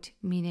petticoat,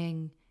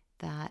 meaning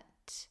that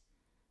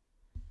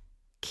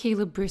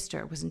Caleb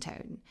Brewster was in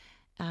town.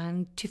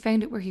 And to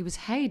find out where he was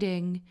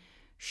hiding,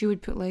 she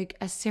would put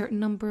a certain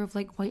number of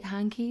white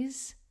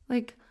hankies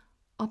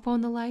up on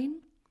the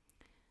line.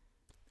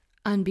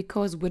 And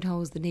because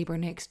Woodhull's the neighbour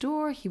next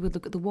door, he would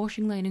look at the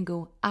washing line and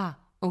go, ah,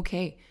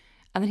 okay.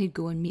 And then he'd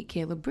go and meet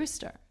Caleb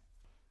Brewster.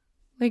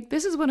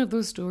 This is one of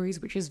those stories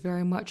which is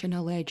very much an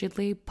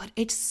allegedly, but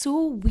it's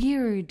so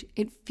weird.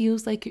 It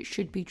feels like it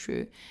should be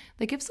true.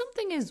 If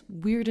something is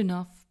weird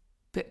enough,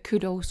 but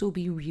could also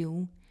be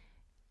real,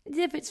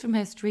 if it's from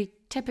history,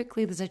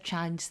 typically there's a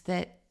chance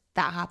that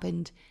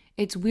happened.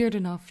 It's weird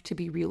enough to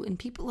be real, and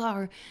people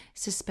are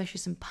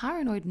suspicious and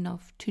paranoid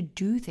enough to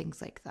do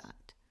things like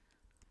that.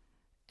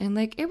 And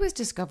it was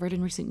discovered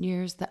in recent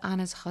years that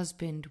Anna's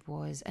husband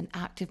was an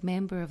active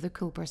member of the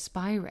Culper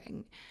Spy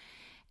Ring.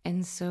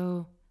 And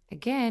so,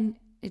 again,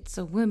 it's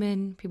a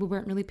woman, people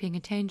weren't really paying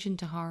attention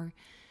to her.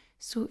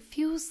 So it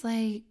feels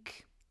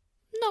like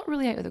not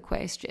really out of the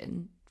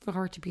question for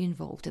her to be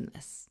involved in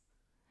this.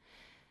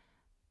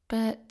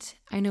 But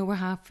I know we're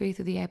halfway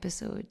through the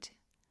episode,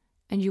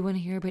 and you want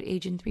to hear about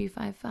Agent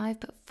 355,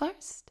 but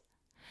first,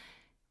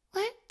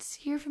 let's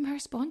hear from her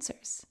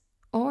sponsors.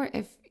 Or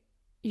if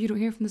you don't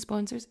hear from the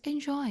sponsors,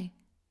 enjoy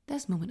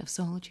this moment of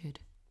solitude.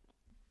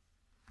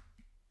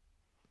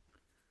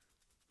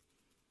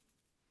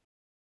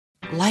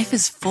 Life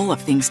is full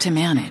of things to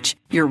manage.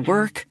 Your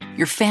work,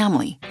 your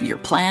family, your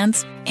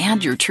plans,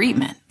 and your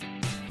treatment.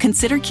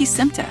 Consider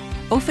Kesimpta,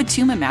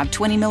 ofatumumab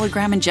 20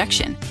 milligram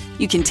injection.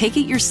 You can take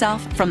it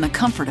yourself from the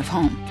comfort of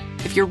home.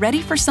 If you're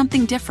ready for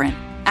something different,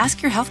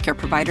 ask your healthcare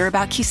provider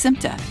about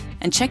Kesimpta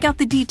and check out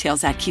the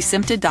details at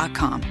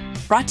kesimpta.com.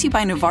 Brought to you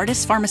by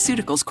Novartis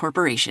Pharmaceuticals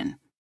Corporation.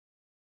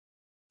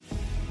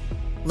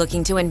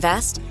 Looking to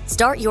invest?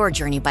 Start your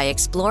journey by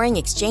exploring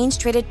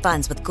exchange-traded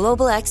funds with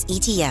Global X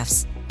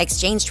ETFs.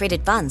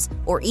 Exchange-traded funds,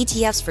 or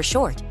ETFs for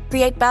short,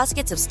 create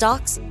baskets of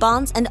stocks,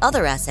 bonds, and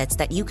other assets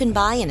that you can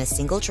buy in a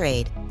single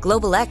trade.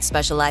 Global X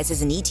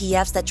specializes in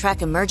ETFs that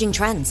track emerging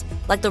trends,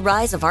 like the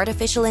rise of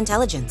artificial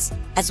intelligence,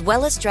 as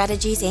well as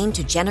strategies aimed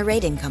to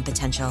generate income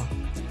potential.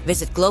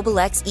 Visit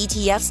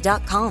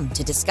globalxetfs.com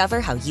to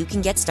discover how you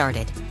can get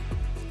started.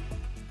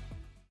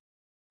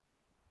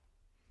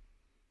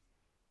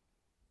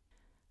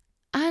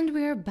 And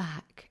we're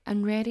back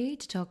and ready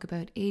to talk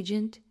about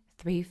Agent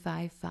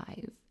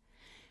 355.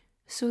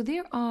 So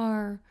there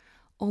are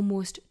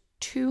almost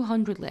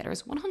 200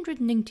 letters,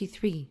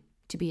 193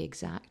 to be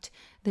exact,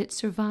 that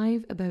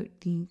survive about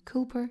the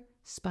Culper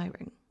Spy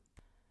Ring.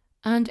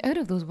 And out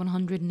of those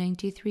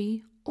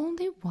 193,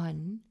 only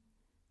one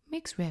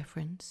makes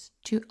reference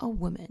to a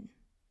woman.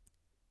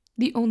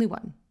 The only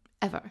one,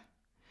 ever.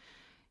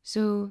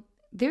 So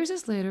there's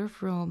this letter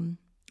from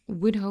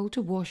Woodhull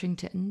to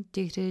Washington,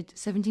 dated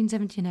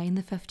 1779,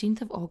 the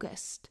 15th of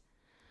August.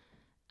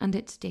 And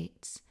it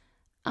states,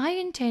 I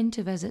intend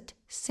to visit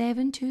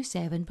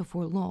 727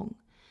 before long,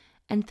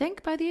 and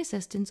think by the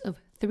assistance of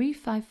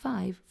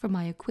 355 for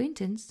my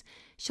acquaintance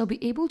shall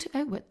be able to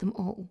outwit them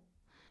all.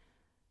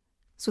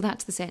 So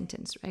that's the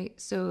sentence, right?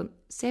 So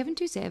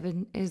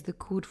 727 is the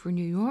code for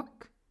New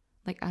York,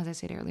 as I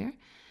said earlier,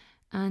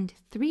 and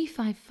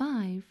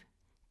 355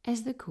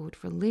 is the code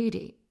for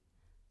lady.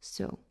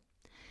 So,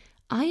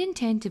 I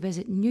intend to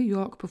visit New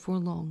York before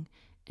long,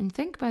 and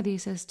think by the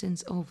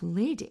assistance of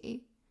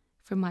lady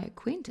for my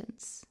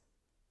acquaintance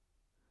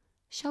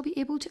shall be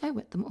able to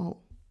outwit them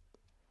all.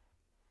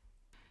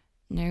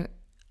 Now,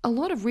 a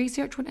lot of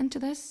research went into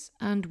this,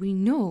 and we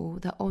know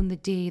that on the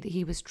day that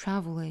he was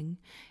travelling,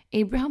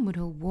 Abraham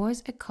Woodhull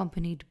was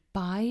accompanied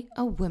by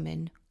a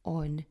woman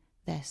on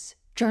this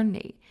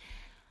journey.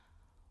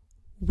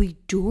 We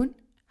don't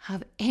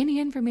have any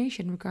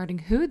information regarding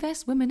who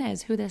this woman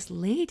is, who this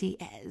lady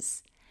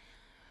is.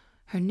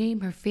 Her name,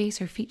 her face,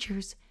 her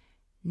features,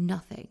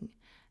 nothing.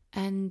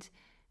 And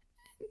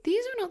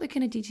these are not the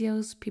kind of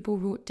details people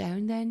wrote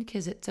down then,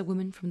 because it's a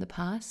woman from the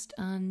past,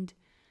 and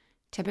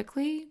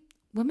typically,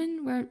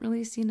 women weren't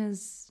really seen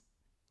as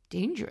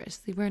dangerous.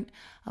 They weren't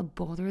a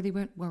bother, they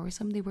weren't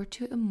worrisome, they were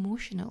too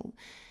emotional.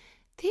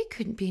 They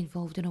couldn't be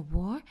involved in a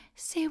war.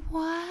 Say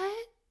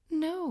what?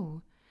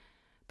 No.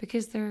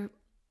 Because they're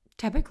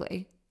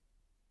typically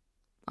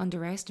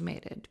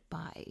underestimated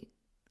by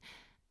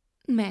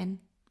men,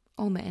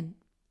 all men.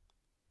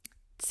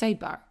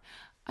 Sidebar,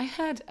 I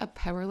had a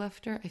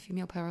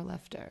female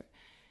powerlifter,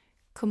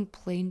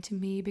 complain to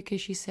me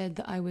because she said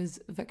that I was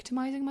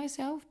victimizing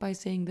myself by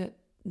saying that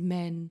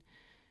men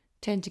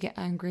tend to get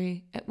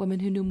angry at women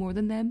who know more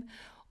than them,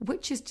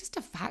 which is just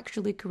a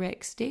factually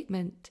correct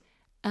statement.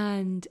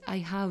 And I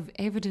have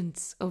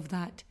evidence of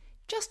that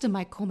just in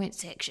my comment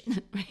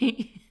section,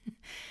 right?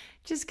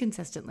 Just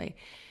consistently.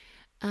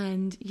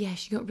 And yeah,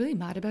 she got really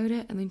mad about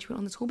it. And then she went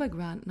on this whole big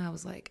rant. And I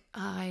was like,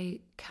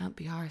 I can't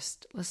be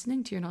arsed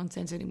listening to your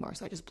nonsense anymore.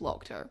 So I just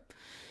blocked her.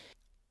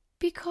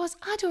 Because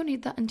I don't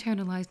need that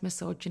internalized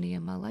misogyny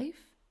in my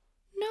life.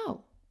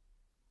 No.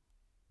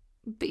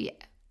 But yeah,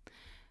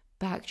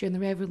 back during the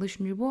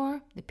Revolutionary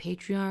War, the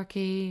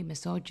patriarchy,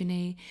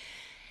 misogyny,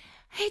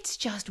 it's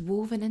just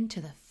woven into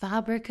the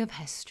fabric of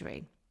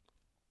history.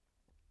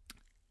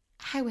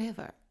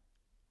 However,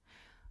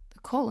 the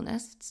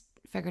colonists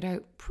figured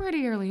out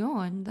pretty early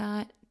on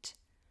that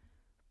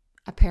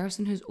a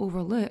person who's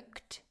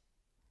overlooked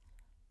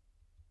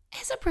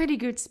is a pretty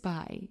good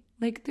spy.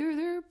 Like,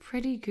 they're a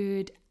pretty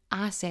good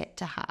asset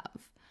to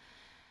have.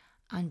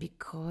 And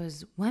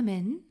because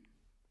women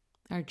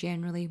are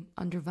generally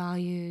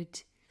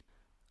undervalued,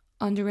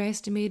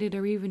 underestimated,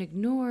 or even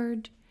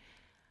ignored,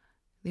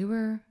 they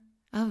were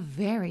a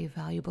very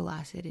valuable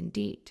asset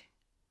indeed.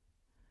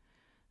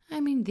 I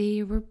mean,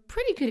 they were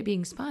pretty good at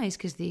being spies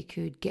because they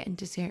could get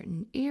into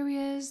certain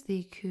areas,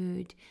 they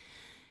could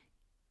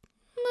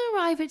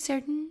arrive at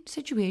certain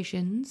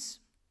situations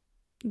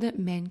that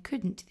men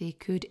couldn't. They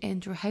could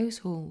enter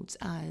households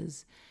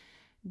as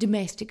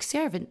domestic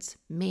servants,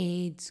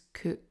 maids,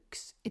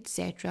 cooks,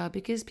 etc.,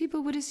 because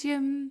people would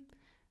assume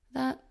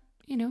that,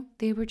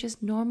 they were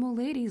just normal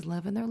ladies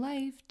living their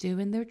life,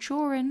 doing their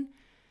choring,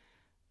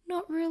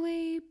 not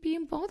really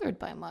being bothered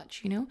by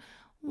much,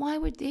 Why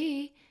would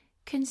they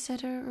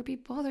consider or be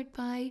bothered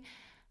by,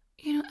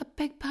 a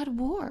big bad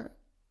war?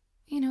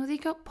 They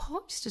got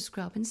pots to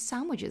scrub and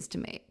sandwiches to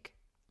make.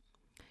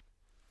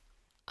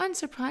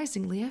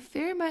 Unsurprisingly, a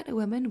fair amount of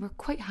women were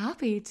quite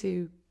happy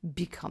to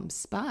become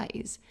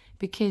spies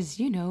because,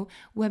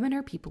 women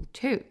are people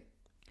too.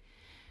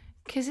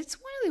 Because it's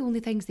one of the only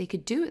things they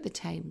could do at the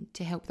time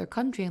to help their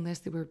country, unless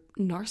they were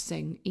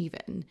nursing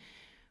even.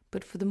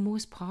 But for the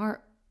most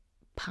part,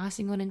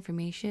 passing on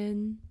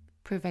information,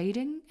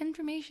 providing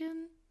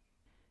information,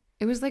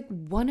 it was like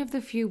one of the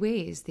few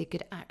ways they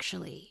could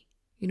actually,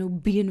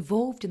 be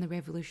involved in the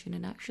revolution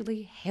and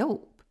actually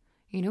help,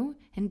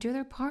 and do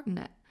their part in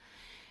it.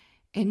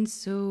 And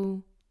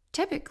so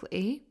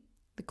typically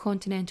the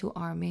Continental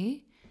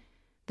Army,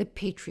 the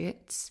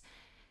Patriots,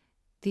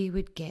 they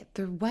would get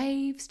their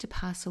wives to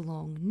pass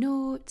along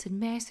notes and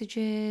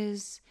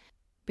messages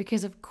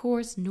because, of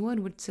course, no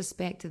one would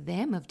suspect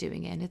them of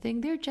doing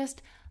anything. They're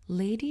just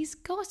ladies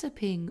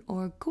gossiping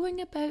or going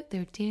about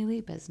their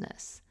daily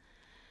business.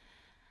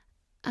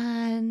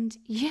 And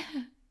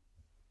yeah,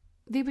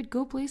 they would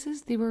go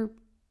places they were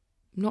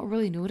not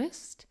really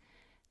noticed.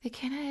 They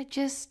kind of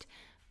just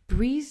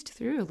breezed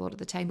through a lot of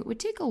the time. It would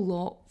take a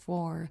lot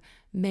for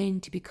men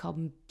to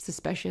become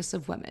suspicious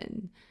of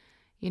women,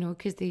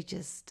 because they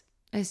just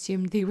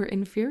assumed they were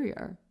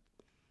inferior.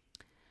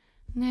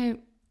 Now,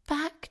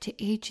 back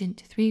to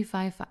Agent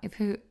 355,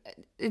 who,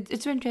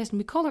 it's interesting,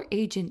 we call her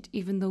Agent,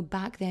 even though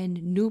back then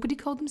nobody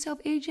called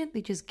themselves Agent,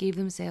 they just gave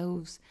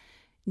themselves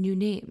new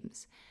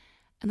names.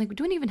 And we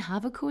don't even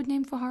have a code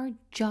name for her,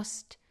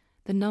 just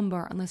the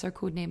number, unless our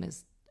code name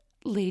is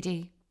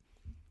Lady.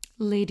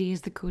 Lady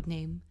is the code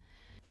name.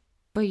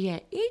 But yeah,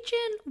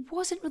 agent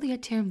wasn't really a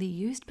term they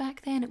used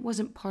back then. It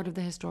wasn't part of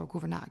the historical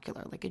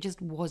vernacular. It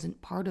just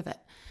wasn't part of it.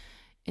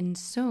 And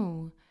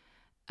so,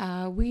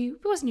 we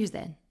wasn't used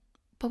then.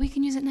 But we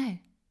can use it now.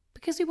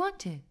 Because we want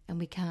to, and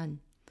we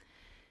can.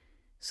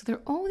 So there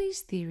are all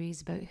these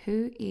theories about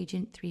who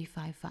Agent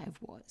 355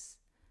 was.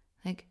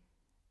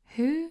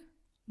 Who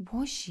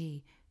was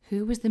she?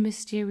 Who was the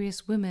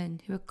mysterious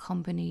woman who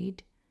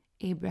accompanied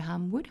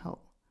Abraham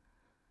Woodhull?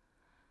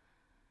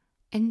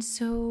 And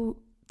so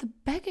the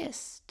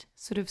biggest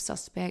sort of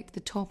suspect, the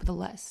top of the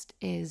list,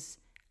 is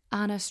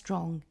Anna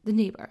Strong, the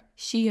neighbour,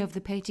 she of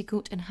the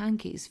petticoat and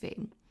hankies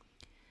fame.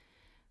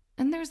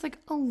 And there's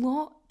a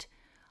lot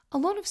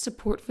of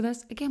support for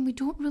this. Again, we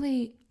don't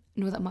really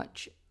know that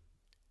much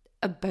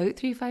about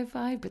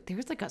 355, but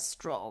there's a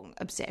strong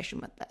obsession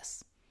with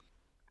this.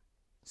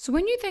 So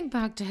when you think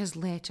back to his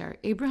letter,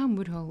 Abraham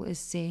Woodhull is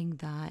saying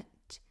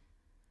that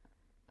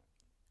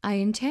I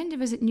intend to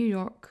visit New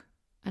York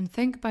and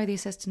think by the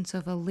assistance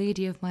of a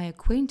lady of my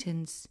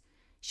acquaintance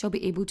shall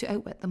be able to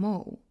outwit them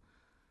all.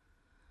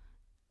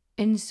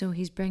 And so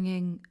he's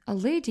bringing a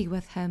lady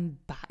with him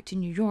back to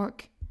New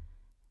York.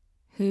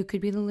 Who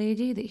could be the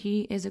lady that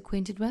he is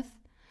acquainted with?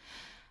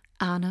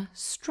 Anna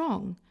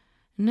Strong.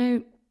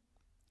 Now,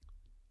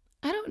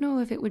 I don't know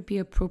if it would be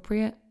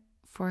appropriate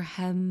for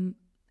him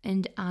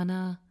and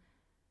Anna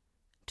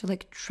to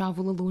like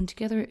travel alone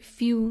together. It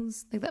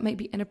feels like that might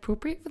be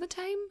inappropriate for the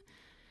time.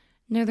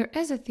 Now, there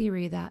is a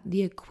theory that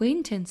the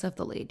acquaintance of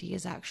the lady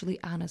is actually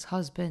Anna's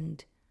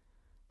husband,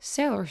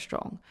 Sailor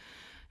Strong.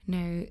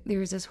 Now,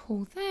 there's this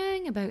whole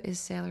thing about is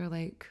Sailor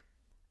like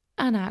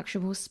an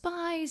actual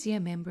spy? Is he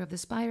a member of the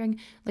spy ring?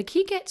 Like,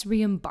 he gets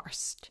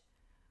reimbursed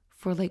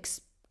for like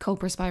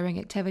Culper Spy Ring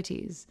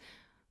activities,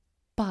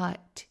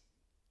 but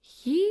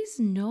he's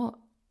not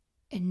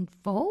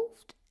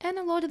involved in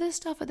a lot of this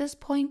stuff at this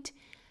point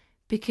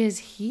because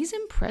he's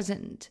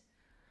imprisoned.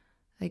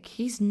 Like,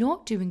 he's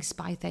not doing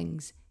spy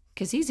things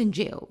because he's in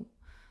jail.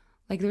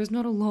 Like, there's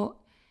not a lot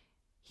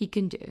he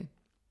can do.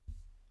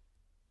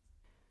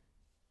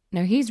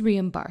 Now, he's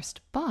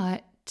reimbursed,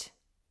 but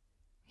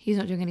he's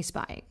not doing any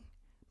spying.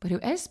 But who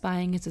is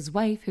spying is his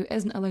wife, who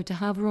isn't allowed to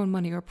have her own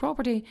money or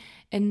property.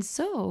 And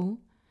so,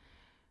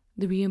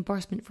 the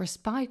reimbursement for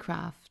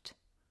spycraft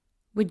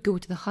would go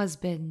to the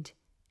husband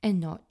and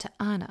not to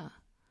Anna.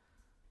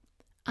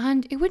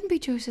 And it wouldn't be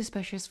too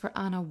suspicious for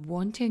Anna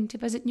wanting to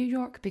visit New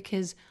York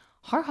because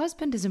her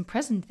husband is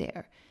imprisoned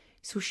there.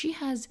 So she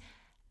has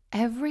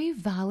every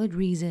valid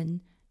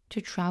reason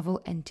to travel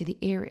into the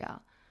area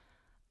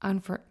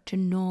and for to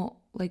not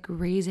like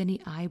raise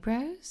any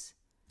eyebrows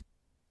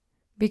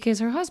because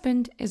her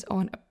husband is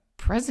on a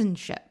prison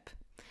ship.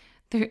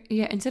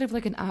 Instead of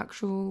like an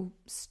actual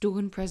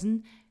stone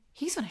prison,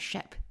 he's on a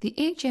ship, the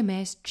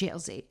HMS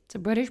Chelsea. It's a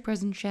British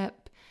prison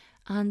ship,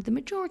 and the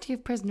majority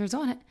of prisoners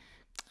on it,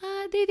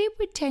 they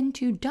would tend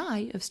to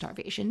die of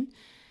starvation.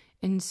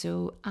 And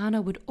so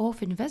Anna would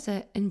often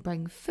visit and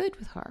bring food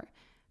with her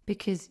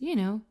because, you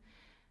know,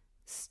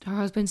 her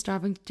husband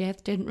starving to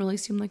death didn't really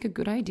seem like a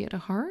good idea to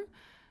her.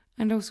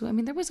 And also, I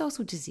mean, there was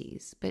also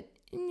disease, but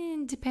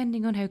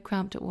depending on how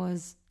cramped it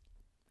was,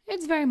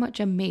 it's very much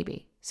a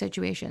maybe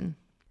situation.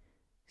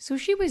 So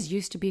she was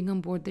used to being on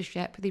board the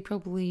ship. They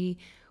probably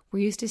were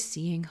used to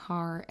seeing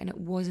her, and it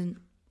wasn't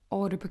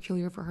odd or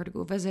peculiar for her to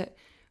go visit.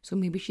 So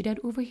maybe she did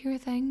overhear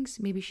things.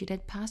 Maybe she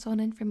did pass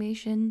on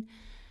information.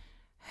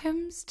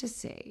 Who's to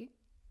say?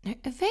 Now,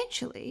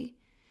 eventually,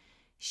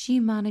 she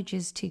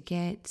manages to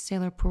get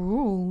Sailor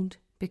paroled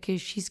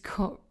because she's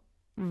got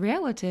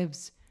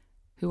relatives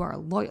who are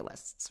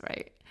loyalists,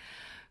 right?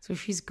 So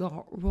she's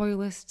got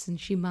royalists and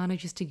she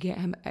manages to get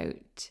him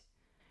out.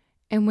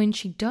 And when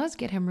she does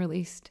get him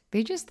released,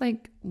 they just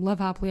like live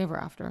happily ever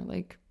after.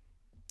 Like,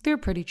 they're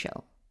pretty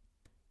chill.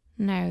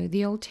 Now,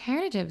 the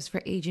alternatives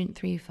for Agent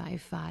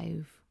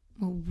 355.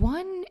 Well,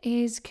 one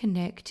is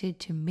connected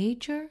to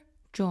Major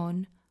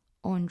John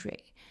Andre.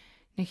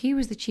 Now, he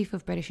was the chief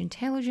of British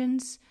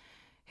intelligence,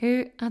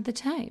 who at the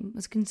time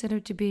was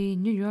considered to be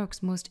New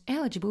York's most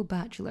eligible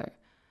bachelor.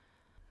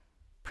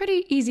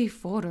 Pretty easy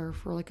fodder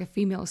for like a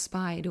female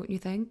spy, don't you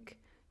think?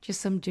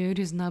 Just some dude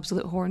who's an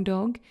absolute horn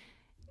dog,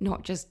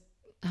 not just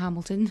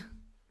Hamilton.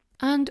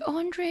 And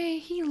Andre,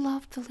 he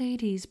loved the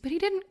ladies, but he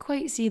didn't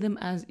quite see them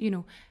as, you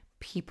know,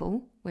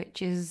 people,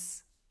 which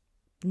is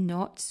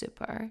not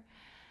super.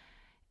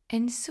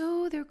 And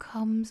so there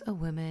comes a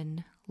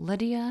woman,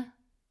 Lydia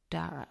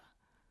Dara.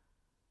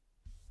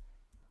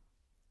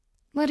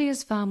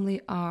 Lydia's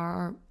family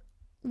are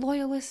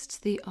loyalists.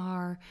 They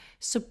are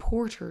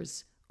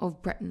supporters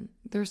of Britain.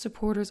 They're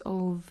supporters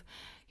of,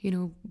 you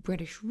know,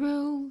 British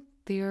rule.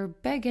 They're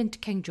big into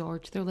King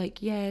George. They're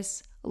like,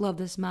 yes, love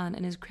this man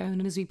and his crown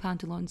and his wee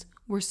pantaloons.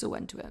 We're so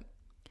into it.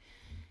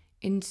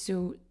 And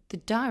so the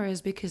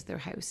Daras, because their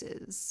house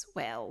is,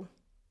 well,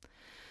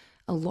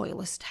 a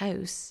loyalist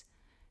house,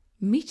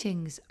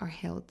 meetings are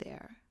held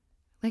there.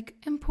 Like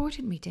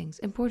important meetings,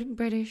 important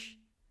British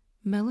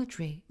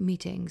military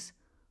meetings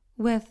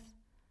with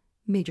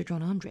Major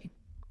John Andre.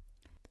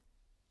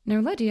 Now,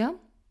 Lydia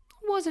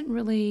wasn't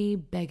really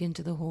big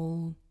into the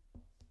whole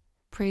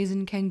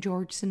praising King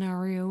George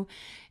scenario,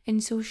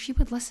 and so she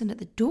would listen at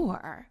the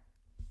door,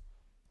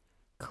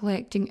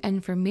 collecting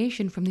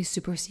information from these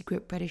super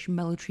secret British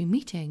military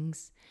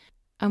meetings,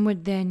 and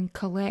would then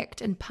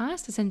collect and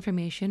pass this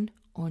information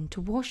on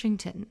to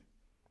Washington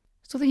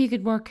so that he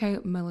could work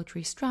out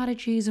military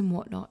strategies and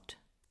whatnot.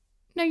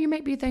 Now, you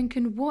might be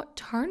thinking, what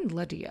turned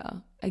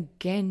Lydia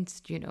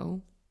against, you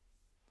know,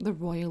 the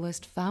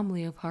royalist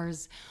family of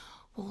hers?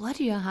 Well,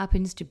 Lydia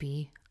happens to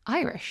be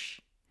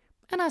Irish,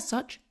 and as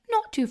such,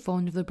 not too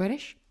fond of the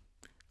British.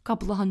 A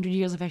couple of 100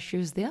 years of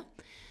issues there.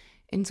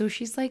 And so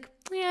she's like,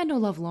 yeah, no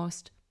love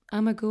lost.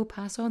 I'ma go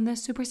pass on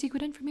this super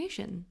secret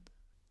information.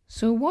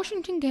 So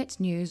Washington gets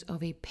news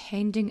of a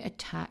pending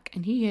attack,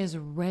 and he is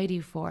ready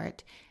for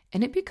it.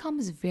 And it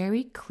becomes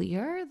very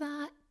clear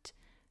that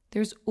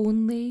there's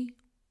only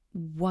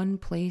one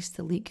place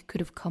the leak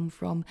could have come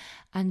from,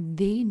 and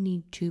they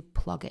need to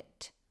plug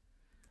it.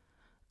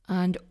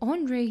 And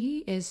Andre, he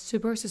is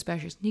super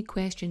suspicious, and he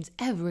questions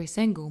every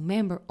single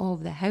member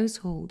of the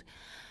household,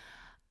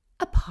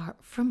 apart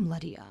from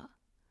Lydia,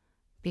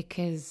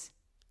 because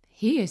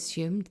he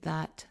assumed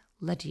that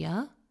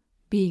Lydia,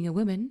 being a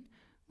woman,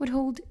 would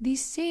hold the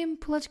same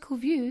political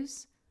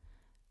views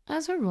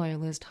as her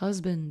royalist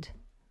husband.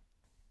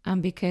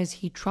 And because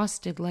he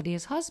trusted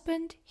Lydia's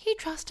husband, he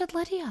trusted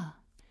Lydia.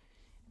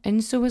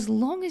 And so as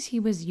long as he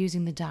was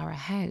using the Dara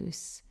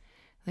house,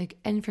 like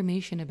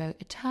information about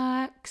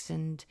attacks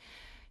and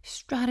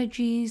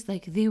strategies,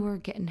 like they were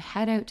getting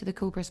head out to the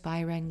Culper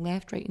Spy Ring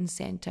left, right and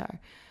centre.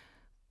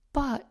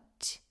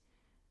 But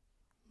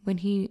when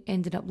he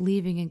ended up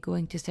leaving and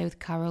going to South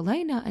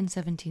Carolina in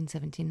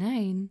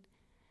 1779,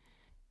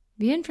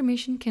 the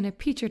information kind of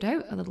petered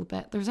out a little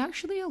bit. There's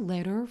actually a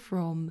letter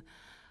from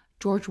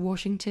George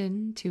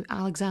Washington to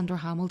Alexander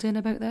Hamilton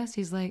about this.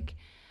 He's like,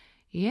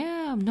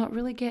 yeah, I'm not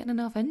really getting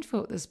enough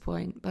info at this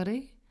point,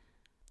 buddy.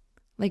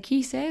 Like,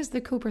 he says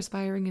the Culper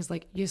Spy Ring is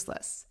like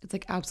useless. It's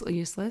like absolutely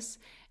useless.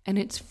 And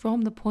it's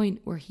from the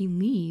point where he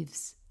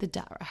leaves the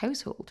Dara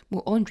household.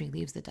 Well, Andre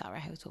leaves the Dara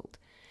household.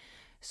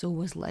 So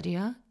was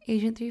Lydia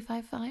Agent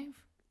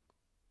 355?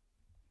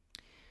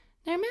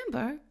 Now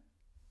remember,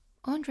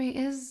 Andre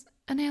is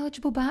an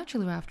eligible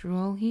bachelor after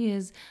all. He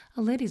is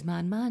a ladies'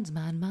 man, man's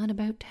man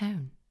about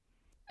town.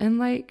 And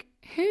like,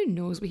 who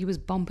knows what he was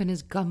bumping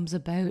his gums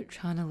about,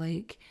 trying to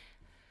like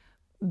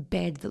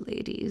bed the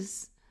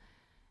ladies.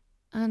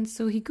 And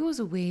so he goes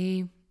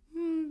away,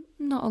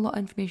 not a lot of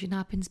information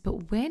happens,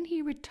 but when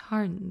he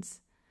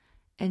returns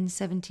in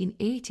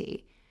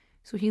 1780,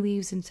 so he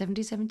leaves in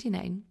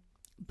 1779,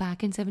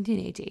 back in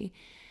 1780,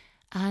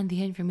 and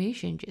the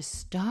information just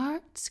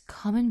starts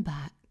coming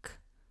back.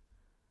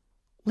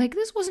 Like,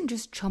 this wasn't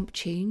just chump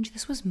change,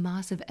 this was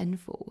massive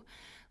info.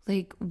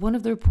 Like, one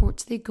of the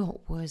reports they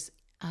got was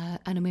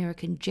an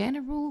American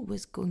general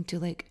was going to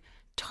like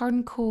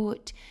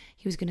turncoat.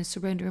 He was going to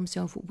surrender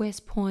himself at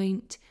West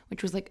Point,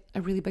 which was like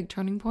a really big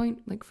turning point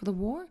like for the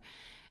war,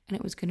 and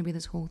it was going to be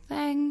this whole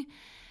thing,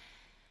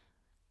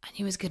 and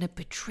he was going to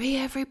betray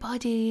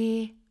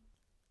everybody.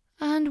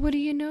 And what do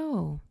you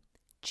know,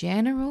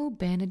 General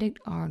Benedict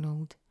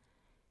Arnold,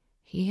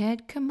 he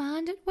had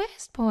command at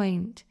West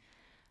Point,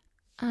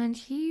 and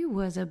he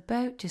was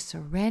about to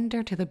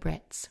surrender to the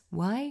Brits.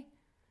 Why?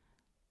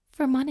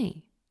 For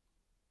money.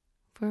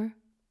 For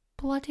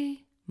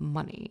bloody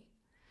money.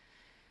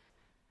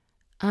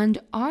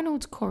 And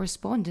Arnold's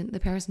correspondent, the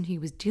person he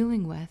was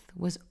dealing with,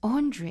 was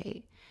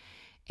Andre.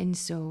 And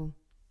so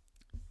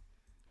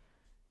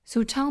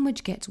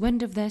Talmadge gets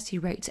wind of this, he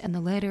writes it in the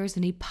letters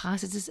and he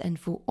passes this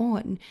info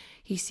on.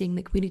 He's saying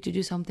like, we need to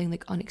do something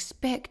like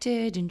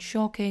unexpected and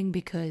shocking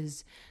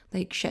because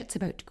like shit's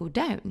about to go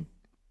down.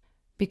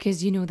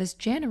 Because, you know, this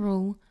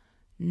general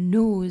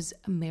knows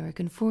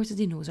American forces,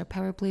 he knows our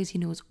power plays, he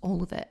knows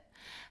all of it.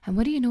 And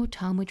what do you know,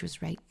 Talmadge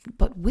was right.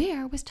 But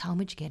where was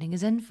Talmadge getting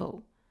his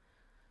info?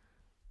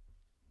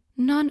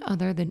 None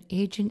other than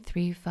Agent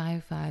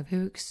 355,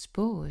 who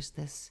exposed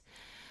this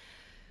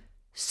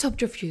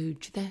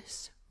subterfuge,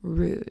 this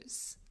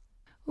ruse,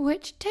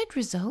 which did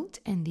result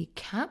in the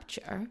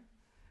capture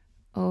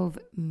of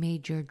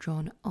Major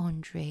John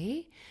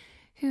Andre,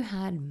 who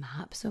had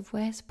maps of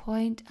West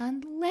Point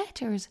and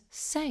letters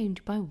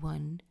signed by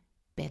one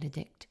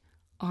Benedict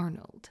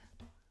Arnold.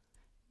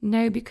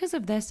 Now, because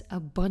of this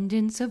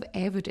abundance of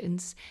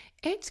evidence,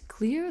 it's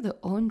clear that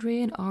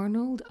Andre and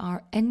Arnold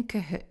are in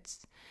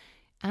cahoots.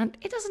 And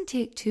it doesn't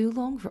take too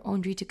long for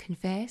Andre to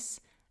confess,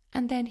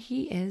 and then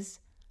he is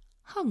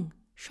hung.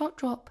 Shot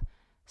drop,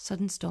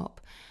 sudden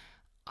stop.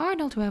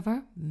 Arnold,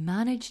 however,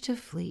 managed to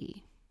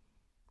flee.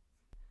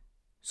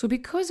 So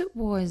because it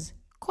was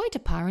quite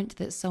apparent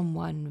that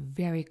someone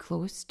very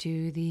close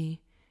to the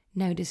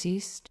now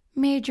deceased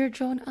Major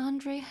John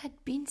Andre had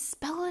been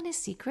spilling his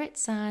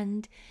secrets,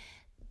 and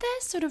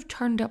this sort of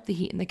turned up the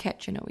heat in the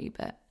kitchen a wee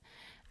bit.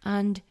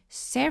 And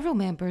several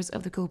members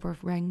of the Culper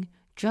Ring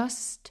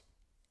just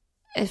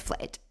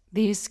fled.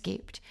 They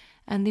escaped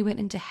and they went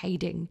into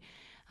hiding.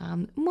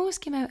 Most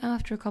came out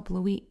after a couple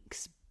of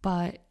weeks,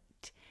 but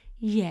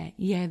yeah,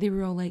 they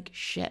were all like,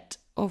 shit,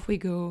 off we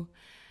go.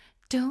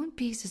 Don't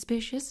be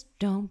suspicious,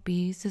 don't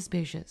be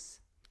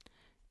suspicious.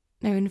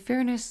 Now, in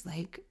fairness,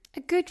 like, a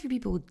good few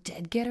people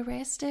did get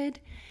arrested.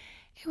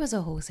 It was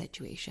a whole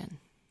situation.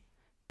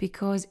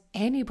 Because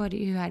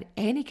anybody who had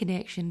any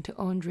connection to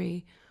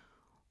Andre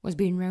was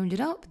being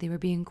rounded up, they were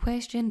being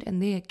questioned,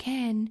 and they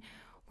again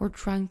were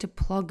trying to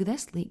plug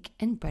this leak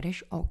in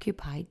British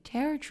occupied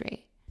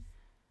territory.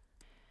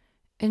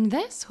 And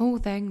this whole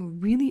thing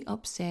really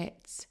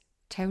upsets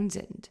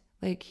Townsend.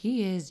 Like,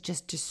 he is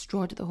just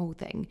distraught at the whole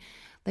thing.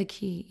 Like,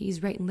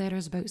 he's writing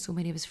letters about so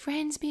many of his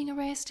friends being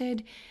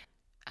arrested,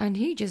 and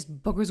he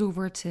just buggers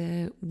over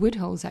to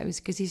Woodhull's house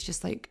because he's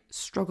just like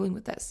struggling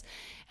with this.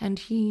 And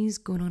he's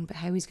going on about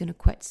how he's going to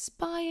quit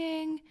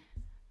spying.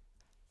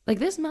 Like,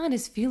 this man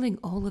is feeling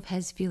all of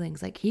his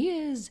feelings. Like, he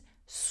is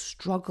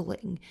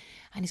struggling,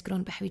 and he's going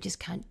on about how he just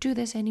can't do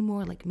this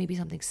anymore. Like, maybe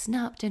something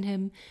snapped in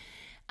him.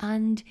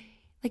 And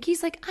like,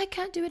 he's like, I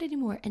can't do it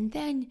anymore. And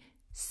then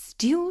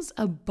steals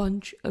a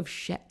bunch of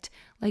shit.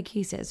 Like,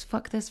 he says,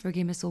 fuck this for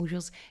Game of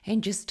Soldiers,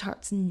 and just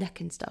starts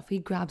nicking stuff. He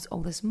grabs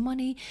all this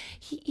money.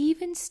 He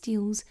even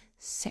steals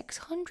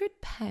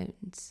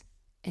 £600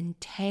 in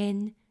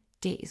 10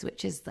 days,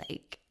 which is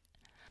like,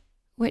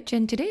 which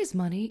in today's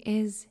money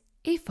is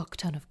a fuck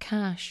ton of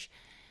cash.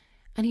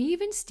 And he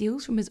even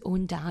steals from his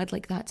own dad,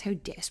 like that's how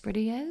desperate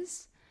he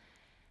is.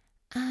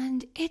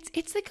 And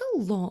it's like a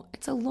lot.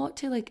 It's a lot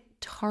to like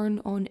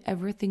turn on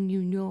everything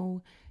you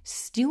know,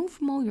 steal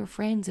from all your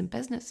friends and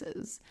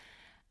businesses,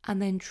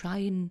 and then try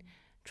and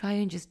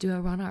just do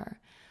a runner.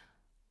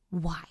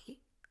 Why?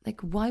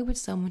 Like, why would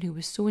someone who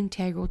was so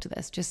integral to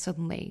this just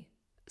suddenly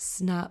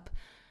snap?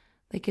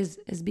 Like, is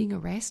being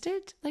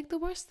arrested like the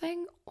worst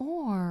thing?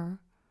 Or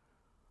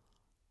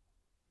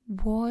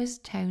was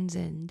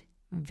Townsend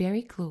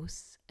very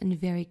close and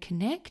very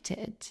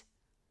connected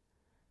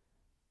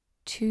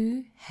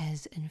to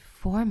his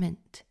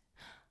informant?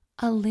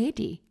 A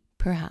lady,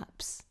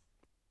 perhaps.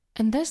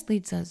 And this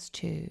leads us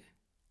to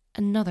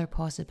another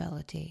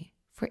possibility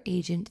for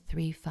Agent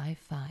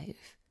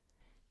 355.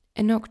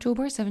 In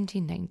October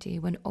 1790,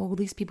 when all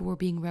these people were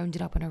being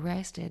rounded up and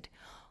arrested,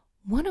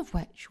 one of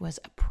which was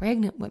a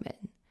pregnant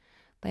woman.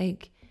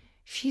 Like,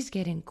 she's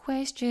getting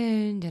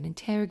questioned and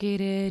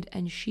interrogated,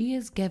 and she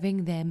is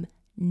giving them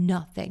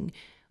nothing.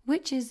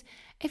 Which is,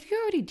 if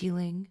you're already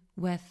dealing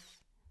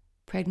with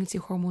pregnancy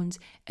hormones,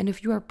 and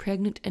if you are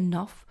pregnant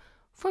enough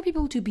for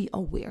people to be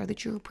aware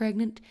that you're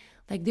pregnant,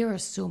 like, there are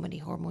so many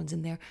hormones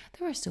in there.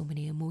 There are so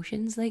many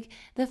emotions. Like,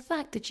 the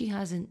fact that she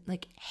hasn't,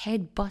 like,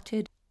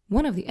 head-butted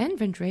one of the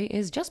infantry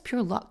is just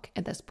pure luck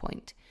at this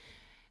point.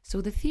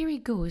 So the theory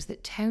goes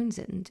that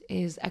Townsend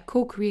is a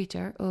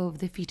co-creator of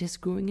the fetus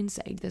growing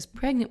inside this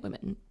pregnant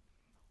woman.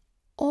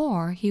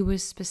 Or he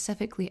was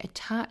specifically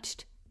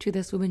attached to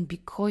this woman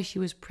because she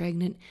was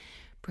pregnant.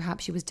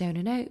 Perhaps she was down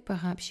and out,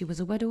 perhaps she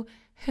was a widow,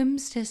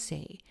 whom's to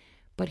say.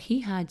 But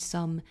he had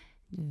some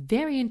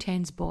very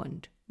intense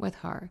bond with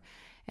her.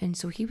 And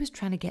so he was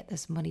trying to get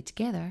this money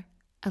together,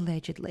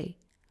 allegedly,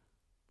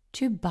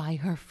 to buy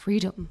her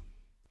freedom.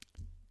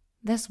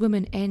 This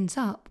woman ends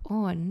up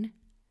on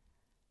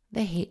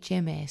the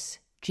HMS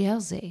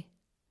Jersey.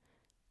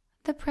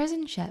 The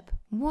prison ship.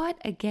 What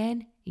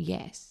again?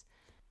 Yes.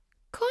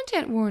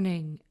 Content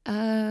warning.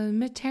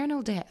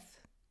 Maternal death.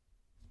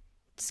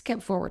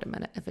 Skip forward a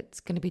minute if it's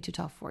going to be too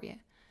tough for you.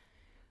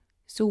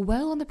 So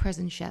while on the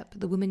prison ship,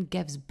 the woman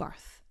gives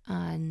birth,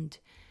 and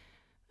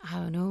I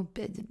don't know,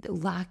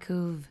 lack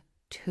of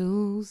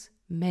tools,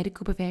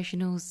 medical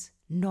professionals,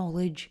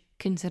 knowledge,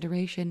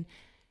 consideration,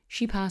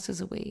 she passes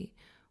away.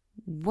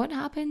 What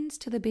happens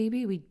to the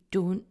baby? We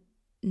don't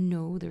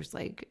know. There's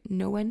like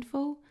no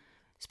info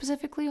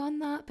specifically on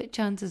that, but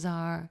chances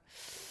are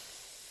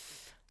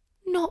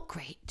not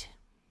great.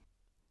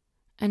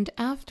 And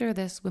after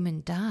this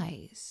woman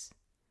dies,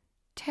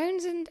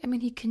 Townsend, I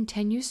mean, he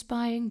continues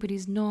spying, but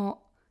he's not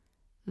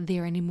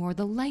there anymore.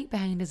 The light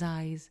behind his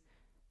eyes,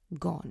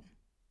 gone.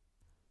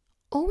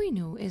 All we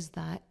know is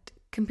that,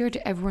 compared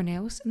to everyone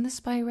else in the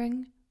spy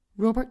ring,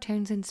 Robert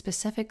Townsend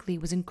specifically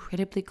was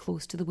incredibly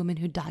close to the woman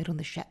who died on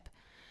the ship.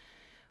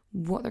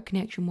 What their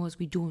connection was,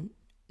 we don't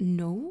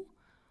know,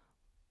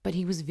 but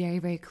he was very,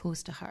 very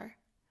close to her.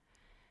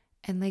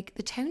 And like,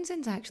 the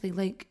Townsend's actually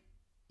like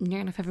near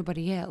enough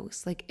everybody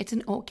else. Like, it's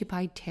an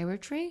occupied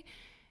territory,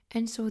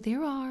 and so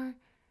there are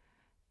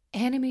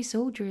enemy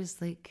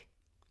soldiers like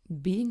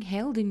being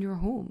held in your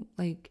home.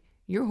 Like,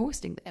 you're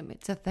hosting them.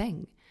 It's a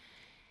thing.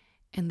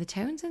 And the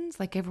Townsends,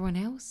 like everyone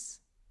else,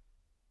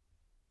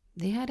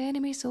 they had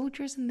enemy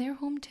soldiers in their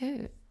home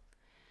too.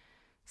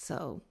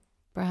 So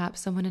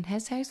perhaps someone in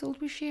his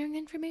household was sharing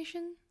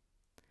information.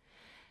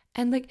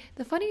 And like,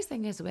 the funniest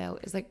thing as well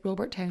is like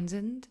Robert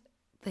Townsend,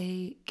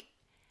 like,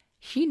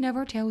 he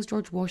never tells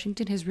George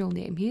Washington his real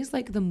name. He is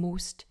like the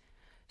most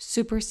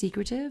super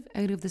secretive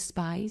out of the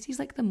spies. He's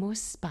like the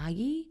most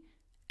spy-y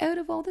out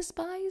of all the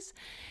spies.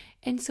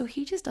 And so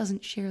he just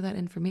doesn't share that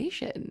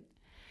information.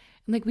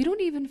 And like, we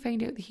don't even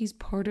find out that he's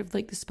part of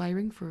like the spy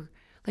ring for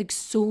like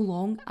so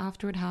long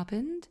after it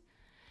happened.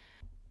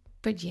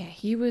 But yeah,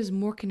 he was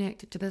more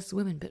connected to this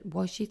woman. But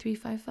was she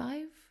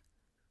 355?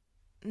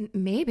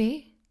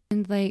 Maybe.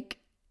 And like,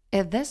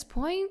 at this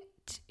point,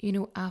 you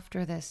know,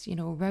 after this, you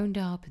know,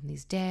 roundup and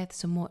these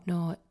deaths and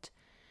whatnot,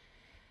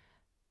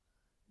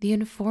 the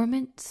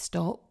informant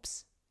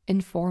stops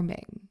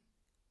informing.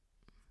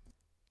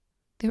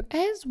 There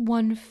is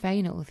one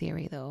final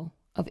theory, though,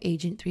 of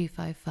Agent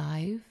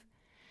 355,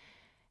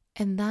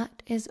 and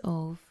that is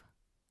of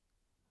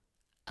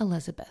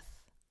Elizabeth.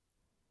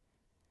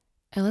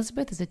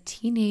 Elizabeth is a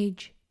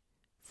teenage,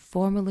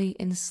 formerly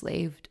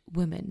enslaved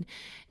woman.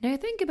 Now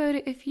think about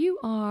it, if you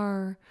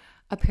are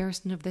a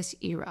person of this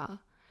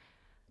era,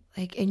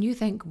 like, and you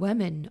think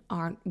women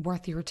aren't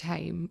worth your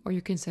time or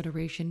your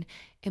consideration,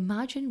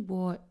 imagine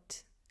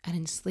what an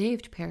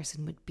enslaved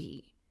person would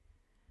be.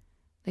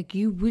 Like,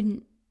 you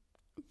wouldn't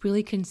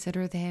really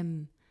consider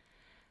them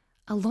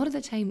a lot of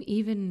the time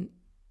even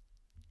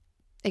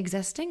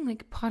existing,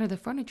 like part of the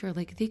furniture.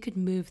 Like, they could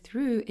move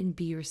through and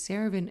be your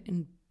servant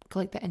and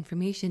collect that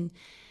information,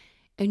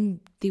 and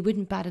they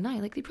wouldn't bat an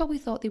eye. Like, they probably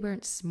thought they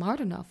weren't smart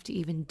enough to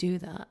even do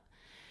that.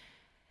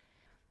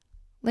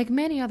 Like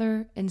many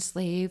other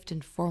enslaved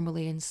and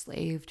formerly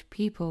enslaved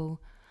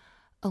people,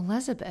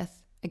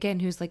 Elizabeth, again,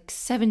 who's like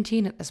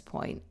 17 at this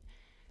point,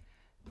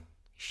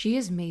 she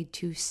is made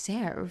to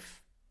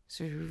serve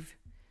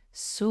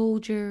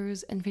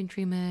soldiers,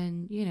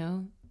 infantrymen,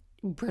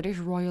 British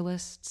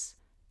royalists.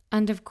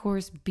 And of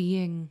course,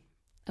 being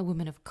a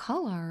woman of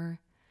colour,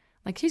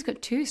 like, she's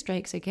got 2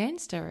 strikes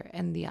against her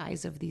in the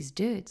eyes of these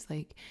dudes.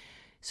 Like,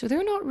 so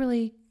they're not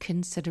really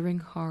considering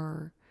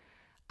her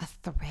a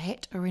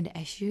threat or an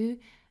issue.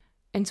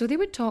 And so they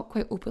would talk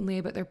quite openly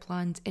about their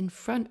plans in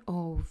front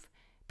of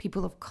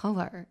people of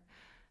colour,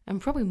 and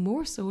probably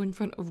more so in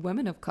front of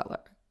women of colour.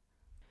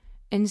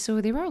 And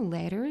so there are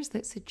letters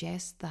that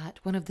suggest that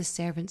one of the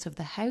servants of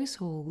the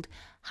household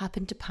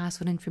happened to pass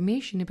on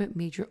information about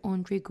Major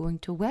Andre going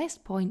to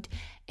West Point,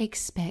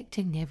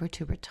 expecting never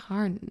to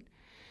return.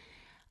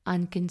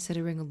 And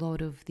considering a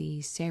lot of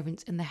the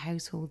servants in the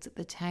households at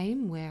the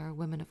time were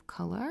women of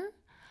colour,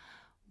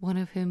 one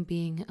of whom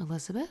being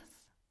Elizabeth,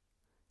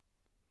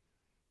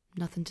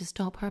 nothing to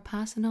stop her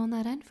passing on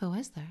that info,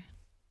 is there?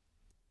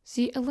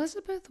 See,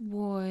 Elizabeth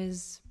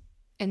was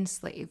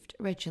enslaved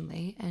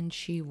originally, and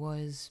she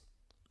was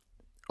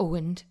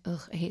owned,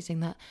 I hate saying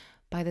that,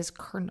 by this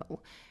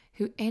colonel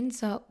who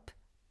ends up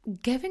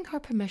giving her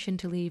permission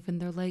to leave. And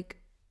they're like,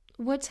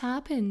 what's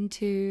happened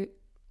to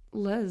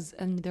Liz?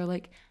 And they're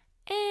like,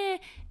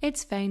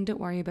 it's fine, don't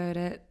worry about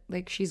it.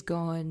 Like, she's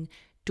gone,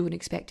 don't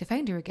expect to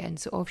find her again.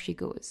 So off she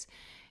goes.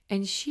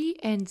 And she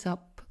ends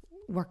up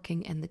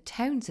working in the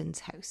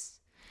Townsend's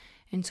house.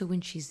 And so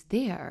when she's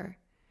there,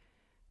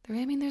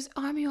 there's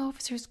army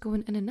officers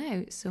going in and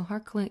out. So her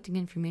collecting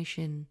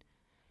information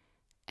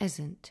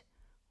isn't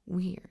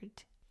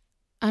weird.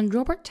 And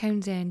Robert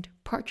Townsend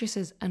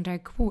purchases, and I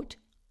quote,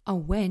 a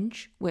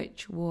wench,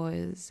 which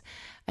was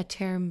a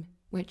term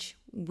which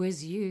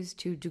was used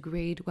to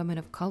degrade women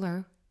of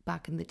colour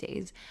back in the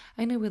days.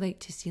 I know we like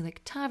to see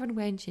like tavern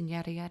wench and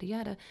yada yada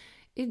yada.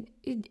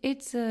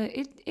 It's a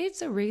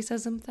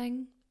racism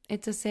thing.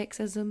 It's a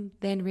sexism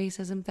then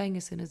racism thing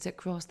as soon as it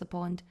crossed the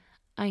pond.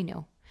 I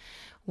know.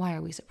 Why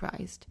are we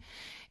surprised?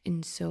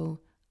 And so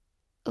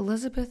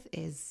Elizabeth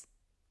is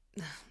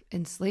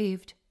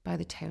enslaved by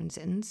the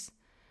Townsends.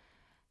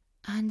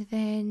 And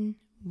then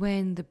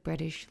when the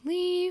British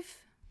leave,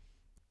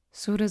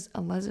 so does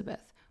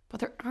Elizabeth. But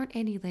there aren't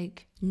any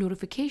like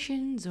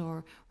notifications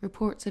or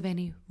reports of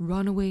any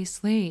runaway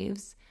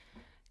slaves.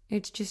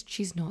 It's just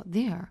she's not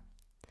there.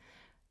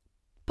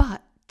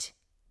 But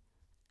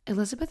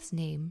Elizabeth's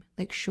name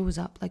like shows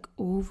up like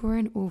over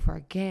and over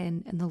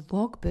again in the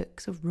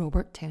logbooks of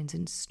Robert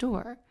Townsend's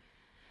store.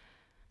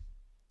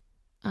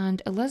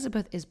 And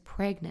Elizabeth is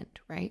pregnant,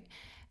 right?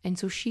 And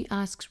so she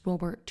asks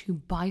Robert to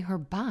buy her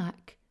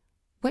back,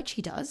 which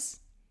he does.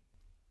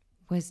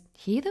 Was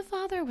he the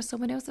father? Was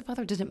someone else the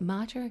father? Doesn't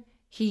matter.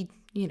 He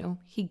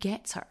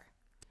gets her.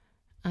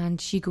 And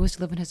she goes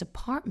to live in his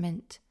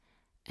apartment.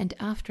 And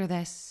after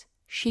this,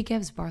 she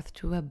gives birth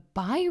to a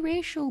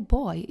biracial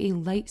boy, a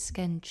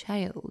light-skinned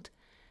child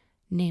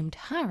named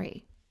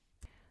Harry.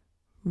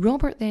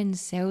 Robert then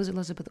sells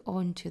Elizabeth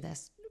on to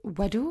this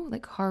widow,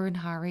 like her and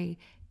Harry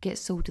get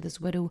sold to this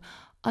widow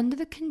under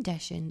the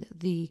condition that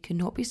they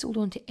cannot be sold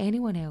on to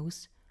anyone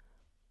else,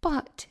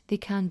 but they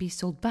can be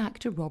sold back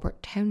to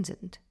Robert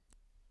Townsend.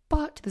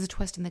 But there's a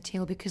twist in the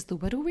tale because the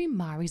widow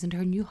remarries and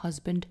her new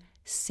husband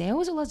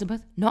sells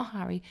Elizabeth, not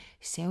Harry,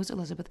 sells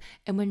Elizabeth.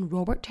 And when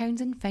Robert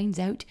Townsend finds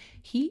out,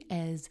 he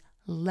is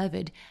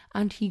livid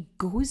and he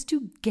goes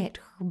to get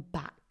her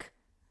back.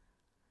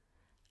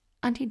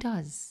 And he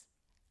does.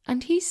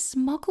 And he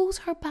smuggles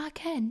her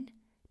back in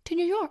to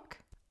New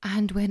York.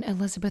 And when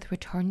Elizabeth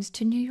returns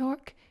to New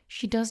York,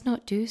 she does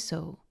not do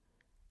so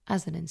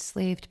as an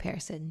enslaved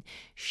person.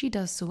 She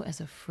does so as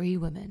a free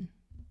woman.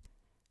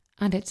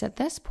 And it's at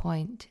this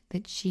point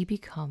that she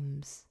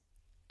becomes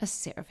a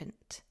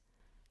servant.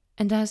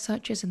 And as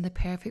such is in the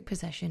perfect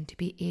position to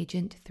be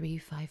Agent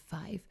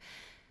 355.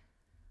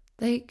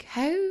 Like,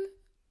 how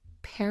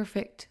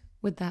perfect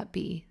would that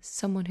be?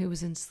 Someone who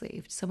was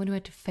enslaved, someone who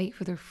had to fight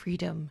for their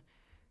freedom,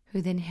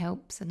 who then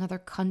helps another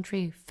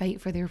country fight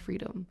for their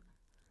freedom.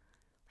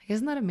 Like,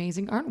 isn't that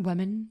amazing? Aren't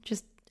women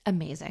just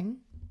amazing?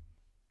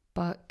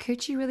 But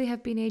could she really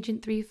have been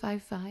Agent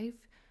 355?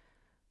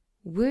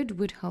 Would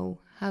Woodhull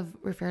have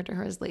referred to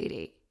her as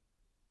lady?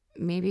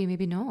 Maybe,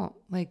 maybe not.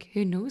 Like,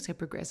 who knows how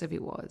progressive he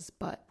was,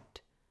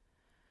 but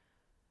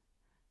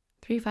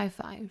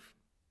 355.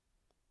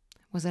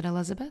 Was it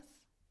Elizabeth?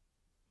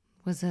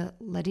 Was it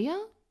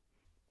Lydia?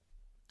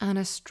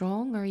 Anna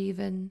Strong, or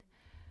even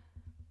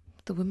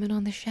the women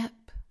on the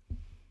ship?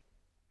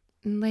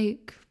 And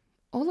like,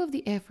 all of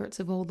the efforts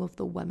of all of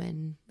the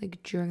women,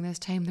 like during this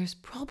time, there's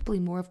probably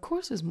more. Of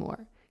course there's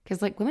more.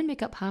 Because like, women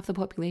make up half the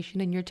population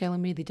and you're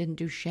telling me they didn't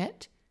do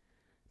shit?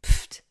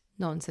 Pfft,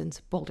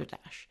 nonsense,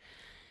 balderdash.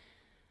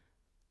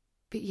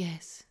 But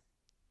yes,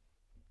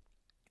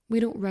 we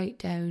don't write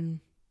down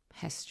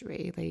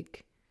history.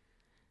 Like,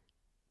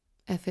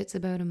 if it's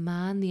about a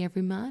man, the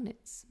every man,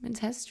 it's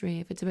history.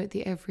 If it's about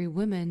the every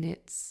woman,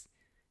 it's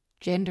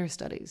gender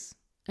studies,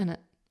 innit?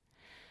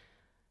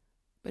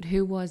 But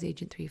who was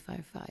Agent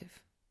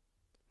 355?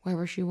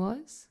 Wherever she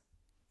was,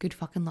 good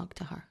fucking luck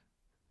to her.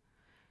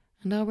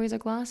 And I'll raise a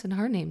glass in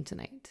her name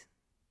tonight.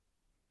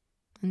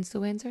 And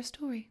so ends our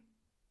story.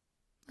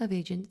 of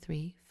Agent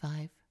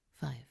 355.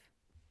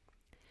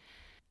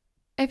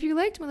 If you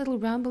liked my little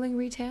rambling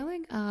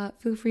retelling,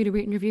 feel free to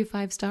rate and review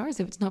 5 stars.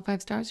 If it's not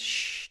 5 stars,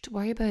 shh, don't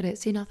worry about it.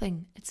 Say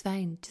nothing. It's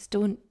fine. Just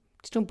don't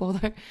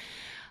bother.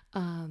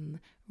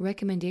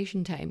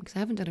 Recommendation time, because I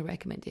haven't done a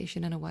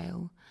recommendation in a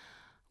while.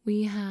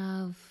 We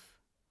have,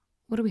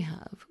 what do we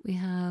have? We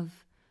have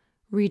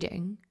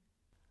reading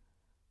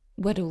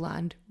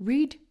Widowland.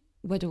 Read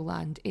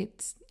Widowland.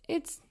 It's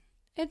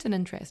an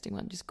interesting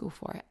one. Just go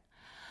for it.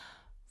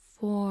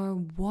 For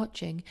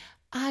watching,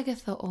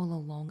 Agatha All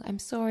Along. I'm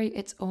sorry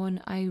it's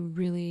on. I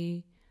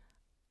really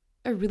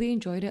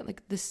enjoyed it.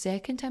 Like, the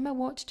second time I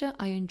watched it,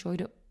 I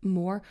enjoyed it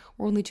more.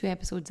 We're only 2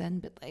 episodes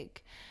in, but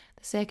like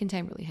the second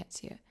time really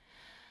hits you.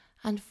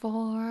 And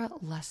for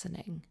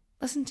listening,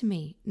 listen to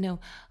me. No,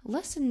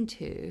 listen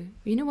to,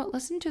 you know what?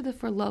 Listen to the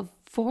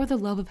For the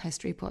Love of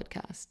History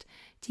podcast.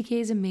 TK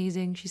is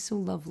amazing. She's so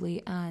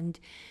lovely, and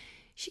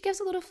she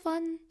gives a lot of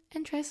fun,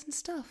 interesting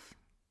stuff.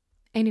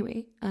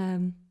 Anyway,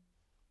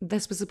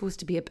 this was supposed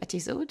to be a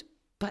episode,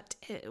 but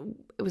it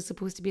was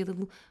supposed to be a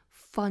little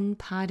fun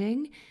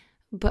padding.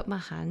 But my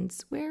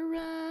hands were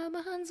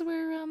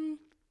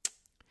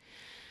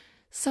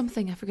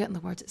something. I've forgotten the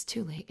words. It's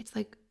too late. It's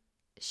like,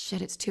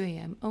 shit, it's 2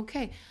 a.m.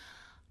 Okay,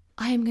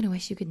 I am going to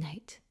wish you good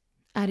night.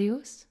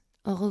 Adios,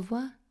 au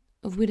revoir,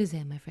 auf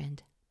Wiedersehen, my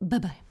friend.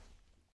 Bye-bye.